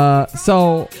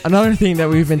 So another thing that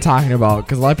we've been talking about,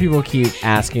 because a lot of people keep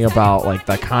asking about like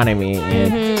the economy,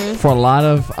 and for a lot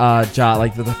of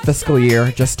like the fiscal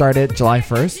year just started July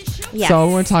 1st. Yes. So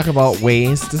we want to talk about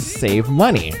ways to save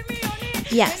money.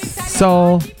 Yes.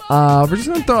 So we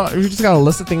just got a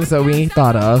list of things that we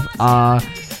thought of.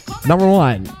 Number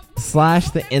 1,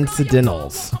 slash the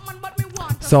incidentals.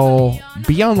 So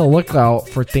be on the lookout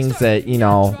for things that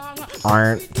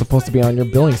aren't supposed to be on your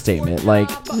billing statement, like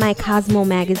my Cosmo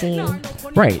magazine.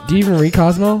 Right. Do you even read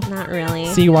Cosmo? Not really.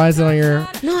 See, why is it on your...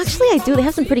 No, actually I do. They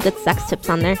have some pretty good sex tips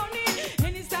on there.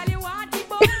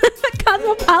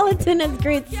 Cosmopolitan has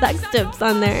great sex tips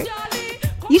on there.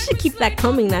 You should keep that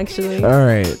coming, actually. All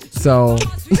right. So,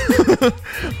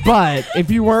 but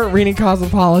if you weren't reading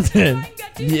Cosmopolitan,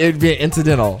 it'd be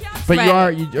incidental. But right,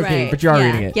 you are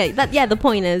reading it. Yeah, the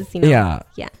point is, Yeah.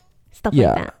 Stuff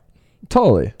like that.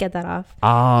 Totally. Get that off.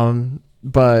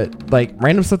 But like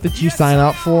random stuff that you sign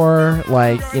up for,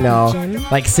 like,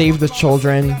 like Save the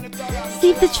Children.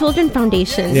 Save the Children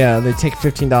Foundation. Yeah, they take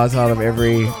 $15 out of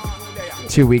every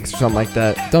 2 weeks or something like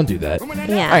that. Don't do that.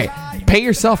 Yeah. All right. Pay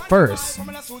yourself first.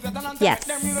 Yes.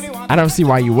 I don't see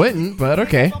why you wouldn't, but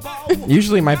okay.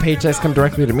 Usually my paychecks come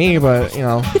directly to me, but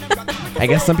I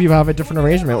guess some people have a different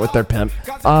arrangement with their pimp.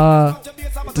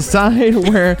 Decide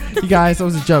where, you guys, that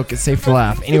was a joke. It's safe to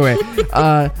laugh. Anyway,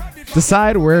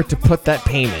 decide where to put that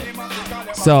payment.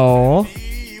 So,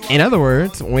 in other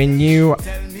words, when you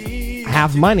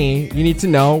have money, you need to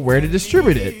know where to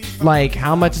distribute it. Like,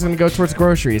 how much is going to go towards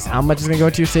groceries? How much is going to go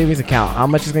into your savings account? How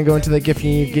much is going to go into the gift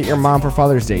you get your mom for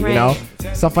Father's Day? Right.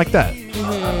 Stuff like that.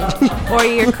 Mm-hmm. Or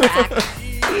your crack.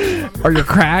 Or your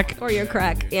crack. Or your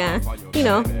crack, yeah.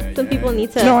 Some people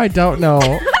need to... No, I don't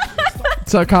know.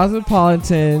 So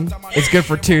Cosmopolitan is good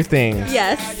for 2 things.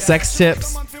 Yes. Sex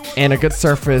tips and a good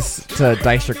surface to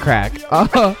dice your crack.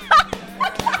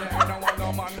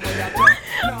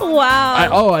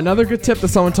 Wow. Another good tip that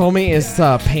someone told me is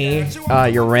to pay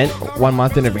your rent 1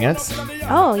 month in advance.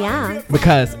 Oh, yeah.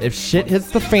 Because if shit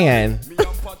hits the fan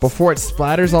before it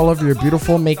splatters all over your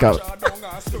beautiful makeup,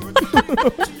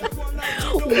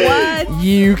 what?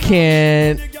 You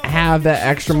can have that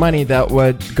extra money that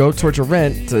would go towards your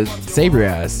rent to save your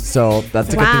ass. So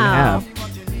that's a good thing to have.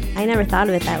 I never thought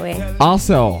of it that way.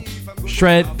 Also,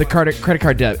 shred the credit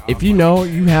card debt. If you know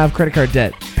you have credit card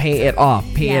debt, pay it off.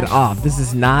 It off. This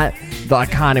is not the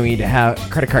economy to have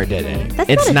credit card debt in.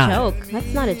 That's not a joke.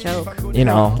 That's not a joke. You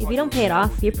know, if you don't pay it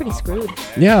off, you're pretty screwed.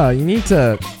 Yeah, you need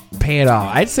to pay it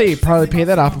off. I'd say probably pay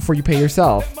that off before you pay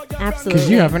yourself. Absolutely. Because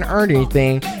you haven't earned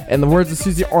anything. In the words of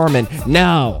Susie Orman,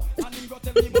 no.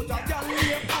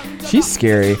 She's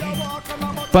scary.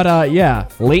 But yeah,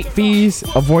 late fees,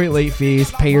 avoid late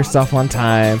fees, pay your stuff on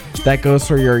time. That goes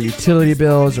for your utility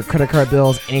bills, your credit card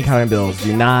bills, any kind of bills.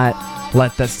 Do not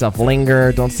let that stuff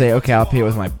linger. Don't say, okay, I'll pay it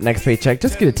with my next paycheck.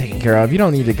 Just get it taken care of. You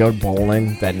don't need to go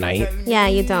bowling that night. Yeah,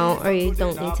 you don't. Or you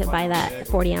don't need to buy that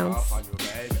 40 ounce.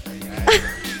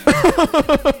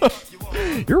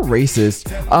 You're racist.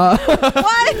 What?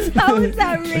 How is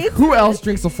that racist? Who else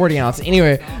drinks a 40 ounce?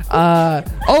 Anyway,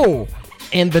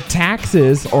 and the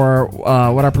taxes, or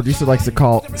what our producer likes to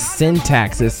call sin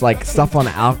taxes, like stuff on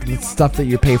stuff that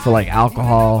you pay for, like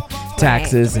alcohol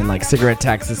taxes and like cigarette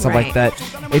taxes, stuff like that.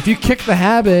 If you kick the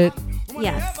habit,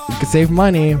 yes, you can save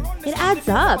money. It adds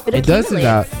up. It does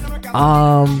add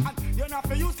up.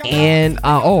 And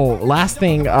last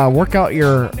thing, work out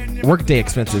your workday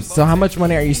expenses. So how much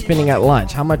money are you spending at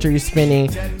lunch? How much are you spending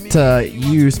to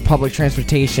use public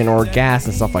transportation or gas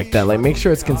and stuff like that? Like, make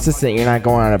sure it's consistent. You're not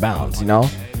going out of bounds, you know?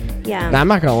 Yeah. Now, I'm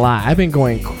not gonna lie, I've been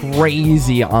going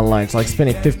crazy on lunch, like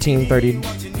spending $15, $30,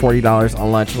 $40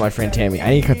 on lunch with my friend Tammy. I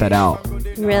need to cut that out.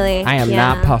 Really? I am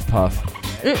not Puff.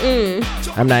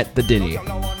 I'm not the Diddy.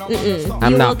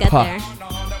 I'm not Puff. There.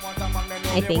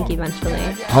 I think eventually.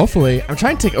 Hopefully. I'm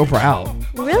trying to take Oprah out.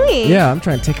 Really? Yeah, I'm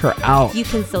trying to take her out. You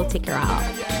can still take her out.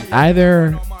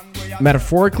 Either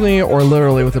metaphorically or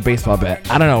literally with a baseball bat.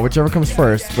 I don't know, whichever comes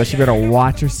first, but you better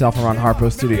watch yourself around Harpo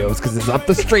Studios because it's up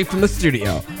the street from the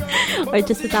studio. Or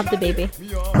just adopt a baby.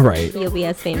 Right. You'll be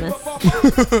as famous.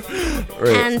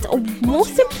 Right. And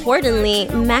most importantly,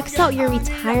 max out your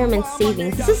retirement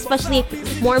savings. This is especially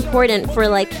more important for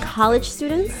like college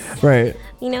students. Right.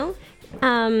 You know?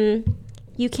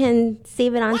 You can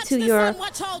save it onto your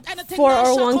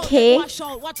 401k.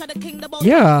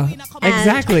 Yeah,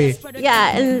 exactly.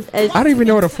 Yeah, and I don't even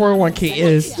know what a 401k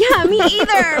is. Yeah, me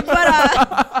either.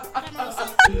 But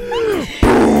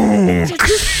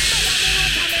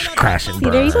Crashing. See,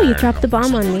 there you go. You dropped the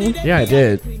bomb on me. Yeah, I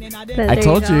did. But I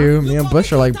told you, me and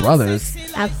Bush are like brothers.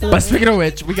 Absolutely. But speaking of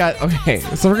which, we got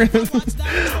so we're gonna.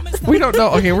 We don't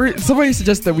know. Okay, somebody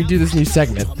suggested that we do this new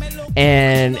segment,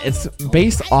 and it's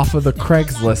based off of the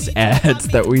Craigslist ads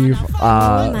that we've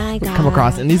come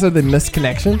across, and these are the missed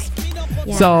connections.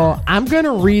 Yeah. So I'm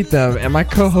gonna read them, and my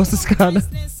co-host is gonna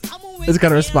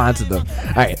respond to them.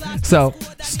 All right. So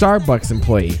Starbucks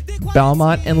employee,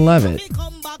 Belmont and Levitt,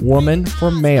 woman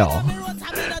for male,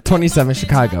 27,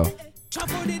 Chicago.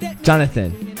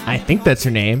 Jonathan, I think that's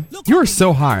your name. You are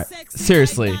so hot.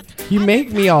 Seriously, you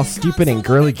make me all stupid and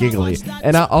girly giggly,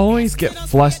 and I always get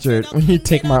flustered when you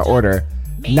take my order.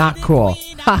 Not cool.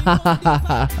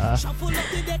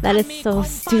 That is so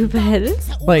stupid.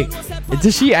 Like,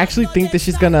 does she actually think that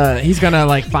he's gonna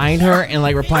like find her and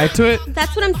like reply to it?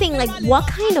 That's what I'm saying. Like, what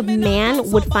kind of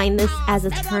man would find this as a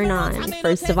turn on,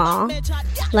 first of all?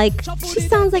 Like, she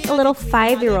sounds like a little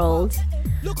 5-year-old.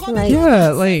 Like, yeah,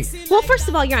 like. Well, first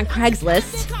of all, you're on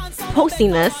Craigslist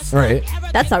posting this. Right.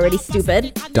 That's already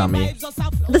stupid. Dummy.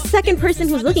 The second person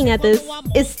who's looking at this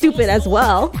is stupid as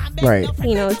well. Right.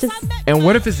 You know, just. And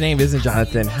what if his name isn't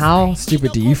Jonathan? How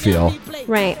stupid do you feel?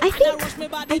 Right. I think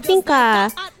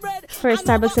for a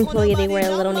Starbucks employee, they wear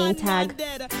a little name tag.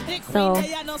 So.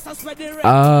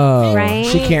 Oh. Right.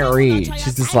 She can't read.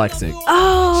 She's dyslexic.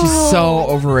 Oh. She's so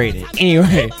overrated.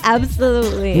 Anyway.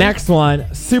 Absolutely. Next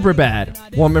one. Super bad.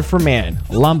 Woman for man.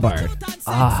 Lombard.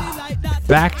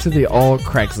 Back to the old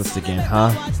Craigslist again,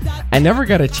 huh? I never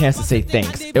got a chance to say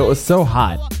thanks. It was so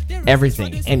hot.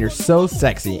 Everything. And you're so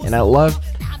sexy. And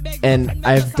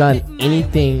I've done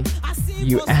anything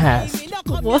you asked.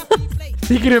 What?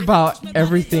 Thinking about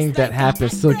everything that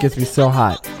happened still gets me so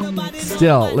hot.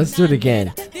 Still, let's do it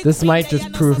again. This might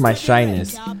just prove my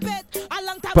shyness.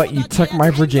 But you took my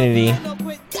virginity.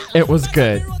 It was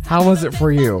good. How was it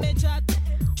for you?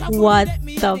 What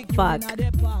the fuck?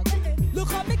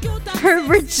 Her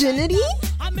virginity?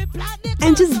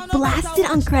 And just blasted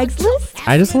on Craigslist?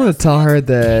 I just want to tell her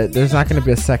that there's not going to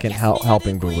be a second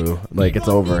helping Bulu. Like, it's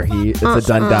over. It's a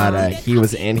done data. He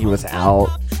was in, he was out.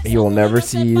 He will never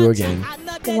see you again.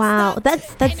 Wow,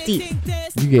 that's deep.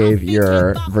 You gave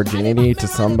your virginity to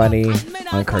somebody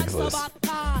on Craigslist.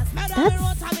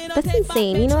 That's That's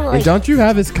insane. You know, And like, don't you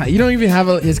have his? You don't even have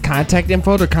his contact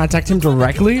info to contact him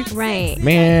directly. right?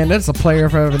 Man, that's a player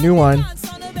if I have a new one.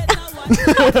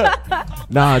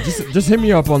 Nah, just hit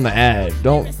me up on the ad.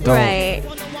 Don't. Right.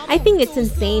 I think it's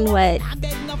insane what,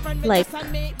 like,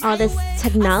 all this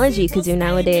technology could do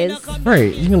nowadays.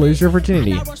 Right, you can lose your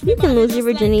virginity. You can lose your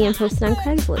virginity and post it on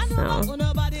Craigslist now.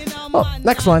 Oh,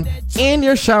 next one. In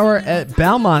your shower at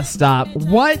Belmont stop.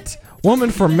 What?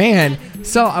 Woman for man.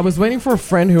 So I was waiting for a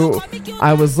friend who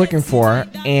I was looking for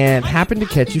and happened to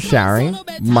catch you showering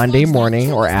Monday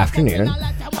morning or afternoon.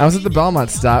 I was at the Belmont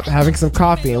stop having some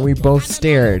coffee and we both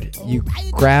stared. You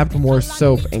grabbed more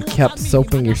soap and kept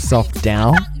soaping yourself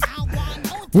down.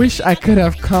 Wish I could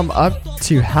have come up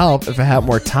to help if I had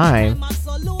more time.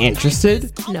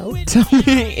 Interested? No. Tell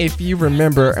me if you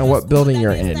remember and what building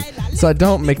you're in, so I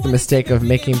don't make the mistake of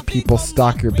making people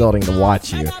stalk your building to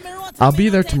watch you. I'll be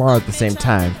there tomorrow at the same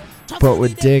time, but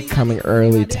would dig coming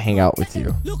early to hang out with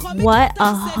you. What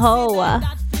a hoe.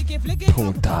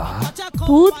 Punta.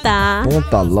 Puta.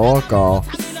 Punta loco.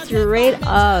 Straight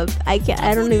up. I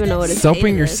don't even know what to say.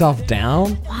 Soaping yourself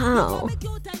down? Wow.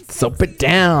 Soap it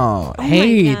down. Oh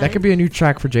Hey, my God. that could be a new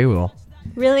track for Jai Wil.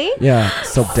 Really? Yeah,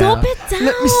 soap down. Soap it down.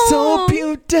 Let me soap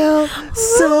you down,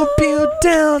 soap you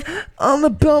down on the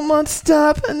Belmont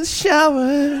stop in the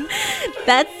shower.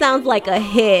 That sounds like a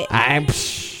hit.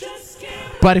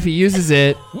 But if he uses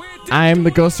it, I'm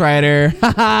the ghostwriter.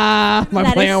 Haha, my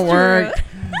That plan is worked.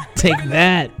 Take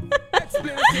that.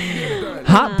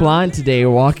 Hot blonde today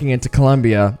walking into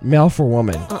Columbia, male for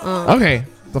woman. Okay,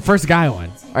 the first guy one.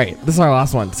 All right, this is our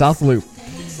last one. South Loop.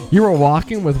 You were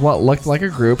walking with what looked like a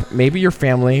group, maybe your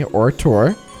family or a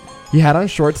tour. You had on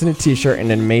shorts and a t-shirt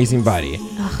and an amazing body.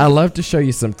 I love to show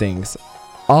you some things.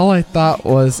 All I thought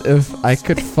was if I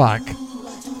could fuck.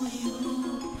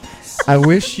 I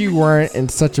wish you weren't in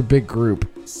such a big group.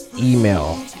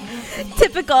 Email.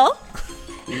 Typical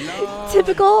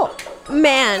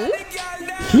man.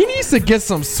 He needs to get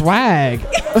some swag.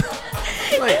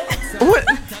 Like, what?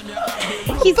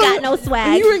 He's got no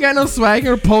swag. You ain't got no swag.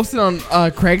 You're posting on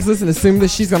Craigslist and assume that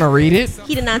she's gonna read it.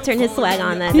 He did not turn his swag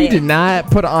on that He day. did not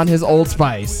put on his Old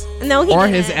Spice. No, he or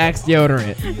didn't. his Axe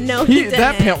deodorant. No, he didn't.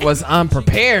 That pimp was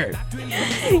unprepared.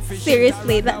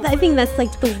 Seriously, I think that's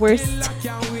like the worst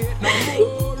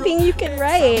thing you can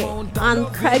write on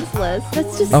Craigslist.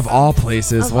 That's just Of all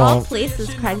places. of all places,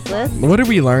 Craigslist. What did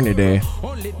we learn today?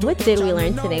 What did we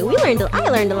learn today? I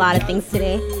learned a lot of things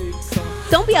today.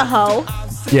 Don't be a hoe,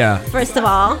 Yeah. first of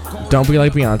all. Don't be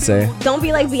like Beyonce. Don't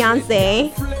be like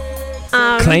Beyonce.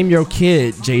 Claim your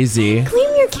kid, Jay-Z.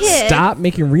 Claim your kid. Stop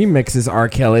making remixes, R.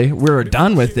 Kelly. We're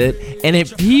done with it. And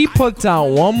if he puts out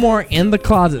one more In the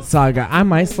Closet saga, I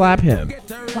might slap him.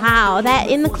 Wow, that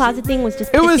In the Closet thing was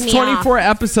just It was pissing me 24 off.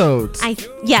 episodes.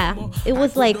 It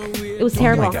was like, it was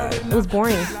terrible. God. It was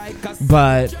boring.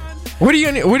 But what are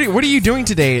you doing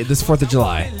today, this 4th of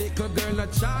July?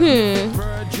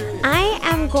 I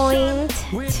am going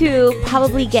to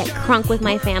probably get crunk with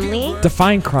my family.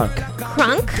 Define crunk.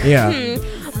 Crunk? Yeah.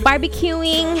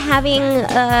 Barbecuing, having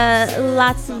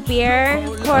lots of beer,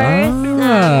 of course,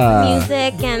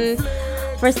 music, and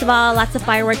first of all, lots of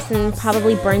fireworks and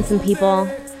probably burn some people.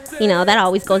 You know, that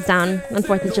always goes down on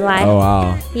 4th of July. Oh,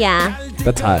 wow. Yeah.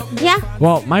 That's hot. Yeah.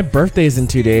 Well, my birthday's in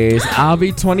 2 days. I'll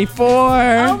be 24.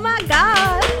 Oh my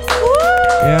God.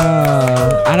 Woo!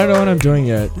 Yeah. I don't know what I'm doing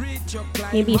yet.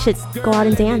 Maybe you should go out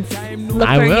and dance. Look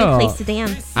I for a will. new place to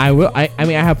dance. I will. I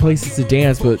mean, I have places to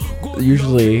dance, but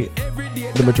usually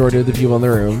the majority of the people in the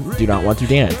room do not want to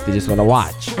dance. They just want to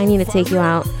watch. I need to take you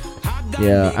out.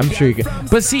 Yeah, I'm sure you can.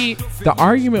 But see, the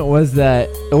argument was that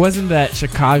it wasn't that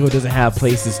Chicago doesn't have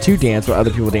places to dance where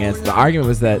other people dance. The argument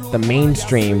was that the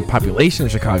mainstream population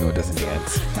of Chicago doesn't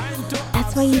dance.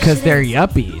 That's why you Because should. they're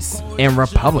yuppies and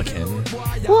Republican.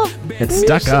 Well, and maybe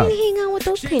stuck you up. shouldn't hang out with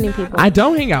those kind of people. I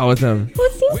don't hang out with them. Well,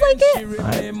 it seems like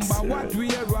it.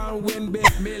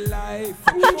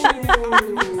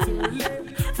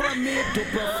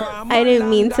 I didn't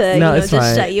mean to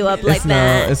just shut you up like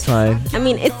that. No, it's fine. I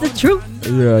mean, it's the truth.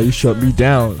 Yeah, you shut me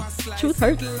down. Truth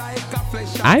hurts.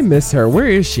 I miss her. Where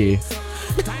is she?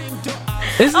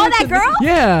 That girl?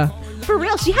 Yeah. For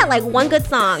real, she had like one good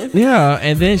song. Yeah,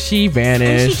 and then she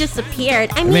vanished. And she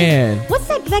disappeared. I mean, Man. What's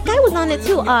that? That guy was on it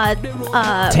too.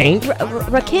 Tank?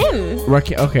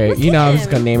 Rakim. Okay, you know, I'm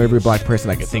just gonna name every black person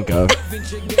I could think of.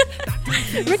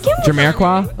 Rakim.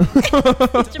 Jamiroquai?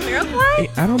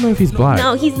 Jamiroquai? I don't know if he's black.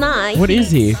 No, he's not. What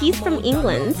is he? He's from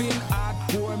England.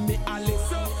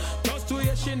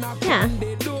 Yeah.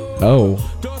 Oh.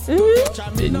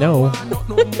 Mm-hmm. Didn't know.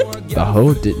 The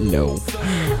hoe didn't know.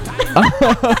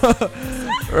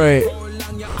 Right.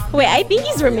 Wait, I think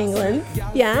he's from England.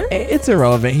 Yeah. It's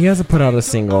irrelevant. He hasn't put out a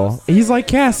single. He's like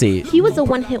Cassie. He was a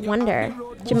one-hit wonder.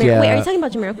 Yeah. Wait, are you talking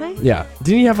about Jamiroquai? Yeah.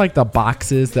 Didn't he have like the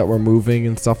boxes that were moving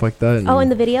and stuff like that? Oh, in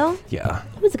the video? Yeah.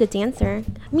 He was a good dancer.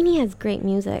 I mean, he has great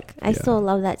music. I still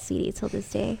love that CD till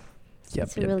this day.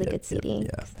 It's a really good CD.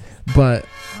 Yeah. But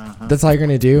that's all you're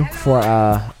gonna do for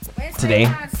today,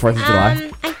 4th of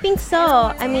July? I think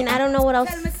so. I mean, I don't know what else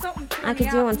I could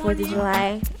do on 4th of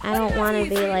July. I don't want to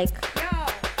be like...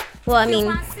 Well, I mean...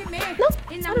 No,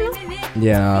 I don't know.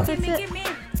 Yeah. That's it.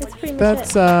 That's pretty much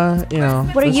That's, it. you know...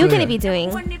 What are you going to be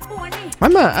doing?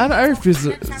 I refuse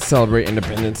to celebrate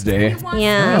Independence Day.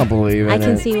 Yeah. I don't believe in it. I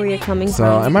can see where you're coming So,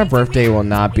 from. and my birthday will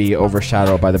not be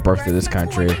overshadowed by the birth of this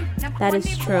country. That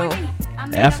is true.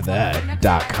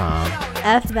 Fthat.com.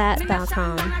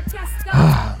 Fthat.com.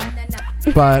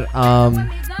 But,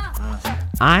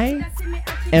 I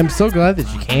am so glad that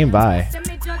you came by.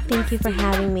 Thank you for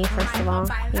having me, first of all.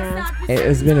 Yeah. It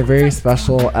has been a very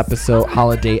special episode,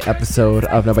 holiday episode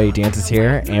of Nobody Dances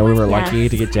Here, and we were lucky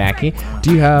to get Jackie.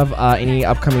 Do you have any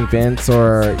upcoming events,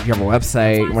 or you have a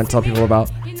website you want to tell people about?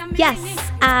 Yes.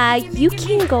 You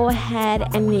can go ahead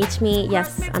and reach me.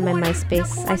 Yes, on my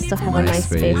MySpace. I still have a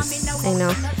MySpace. I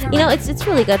know. You know, it's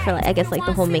really good for, like, I guess, like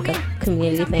the whole makeup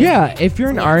community thing. Yeah, if you're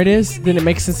an artist, then it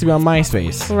makes sense to be on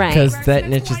MySpace. Right. Because that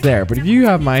niche is there. But if you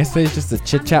have MySpace just to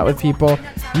chit chat with people,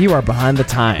 you are behind the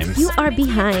times. You are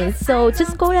behind. So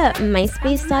just go to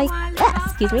MySpace.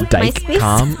 Excuse me.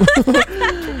 Dyke.com.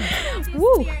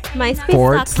 Woo.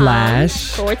 MySpace.com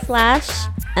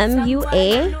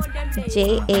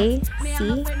 /MUAJACQUI.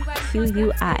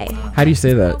 How do you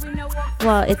say that?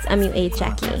 Well, it's MUA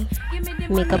Jackie.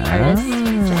 Makeup artist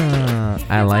Jackie.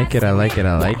 I like it.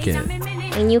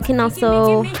 And you can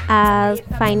also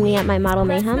find me at my Model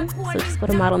Mayhem. So just go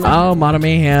to Model Mayhem. Oh, Model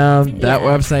Mayhem. That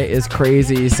website is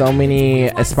crazy. So many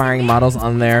aspiring models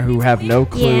on there who have no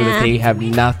clue that they have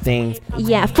nothing.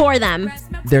 Yeah, for them.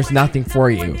 There's nothing for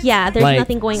you. Yeah, there's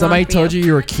nothing going on. Somebody told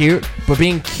you were cute, but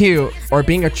being cute or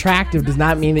being attractive does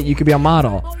not mean that you could be a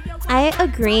model. I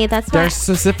agree. That's why. There's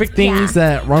specific things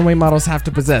that runway models have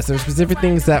to possess. There's specific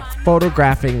things that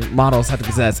photographing models have to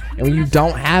possess. And when you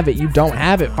don't have it, you don't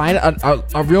have it. Find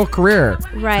a real career.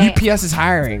 Right. UPS is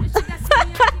hiring.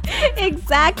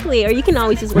 Exactly. Or you can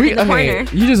always just work in the corner.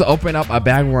 You just open up a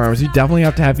bag of worms. You definitely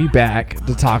have to have you back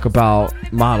to talk about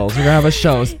models. We're going to have a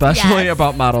show especially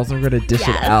about models, and we're going to dish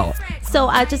it out. So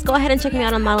just go ahead and check me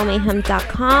out on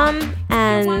modelmayhem.com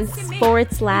and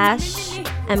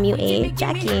 /MUA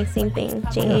Jackie. Same thing.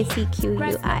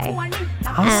 JACQUI.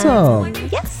 Awesome.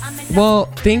 Yes. Well,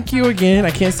 thank you again.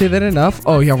 I can't say that enough.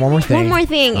 Oh, yeah, one more thing. One more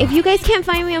thing. If you guys can't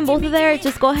find me on both of there,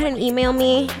 just go ahead and email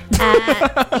me.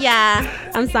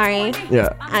 I'm sorry.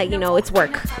 Yeah. You know, it's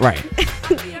work. Right.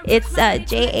 It's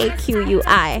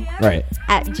JAQUI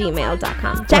at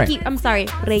gmail.com. Jackie, I'm sorry,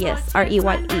 Reyes, REYES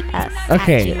at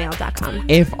gmail.com.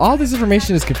 If all this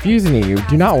information is confusing you,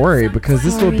 do not worry, because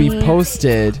this will be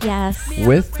posted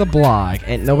with the blog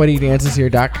at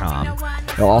nobodydanceshere.com.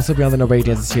 It'll also be on the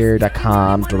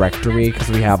nobodydanceshere.com directory, because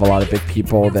we have a lot of big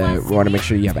people that we want to make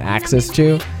sure you have access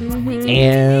to.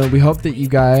 And we hope that you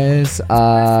guys,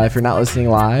 if you're not listening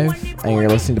live and you're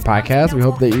listening to podcasts, we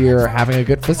hope that you're having a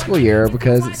good fiscal year,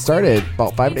 because it started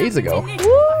about 5 days ago.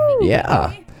 Woo!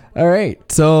 Yeah. All right.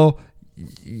 So,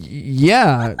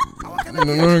 yeah.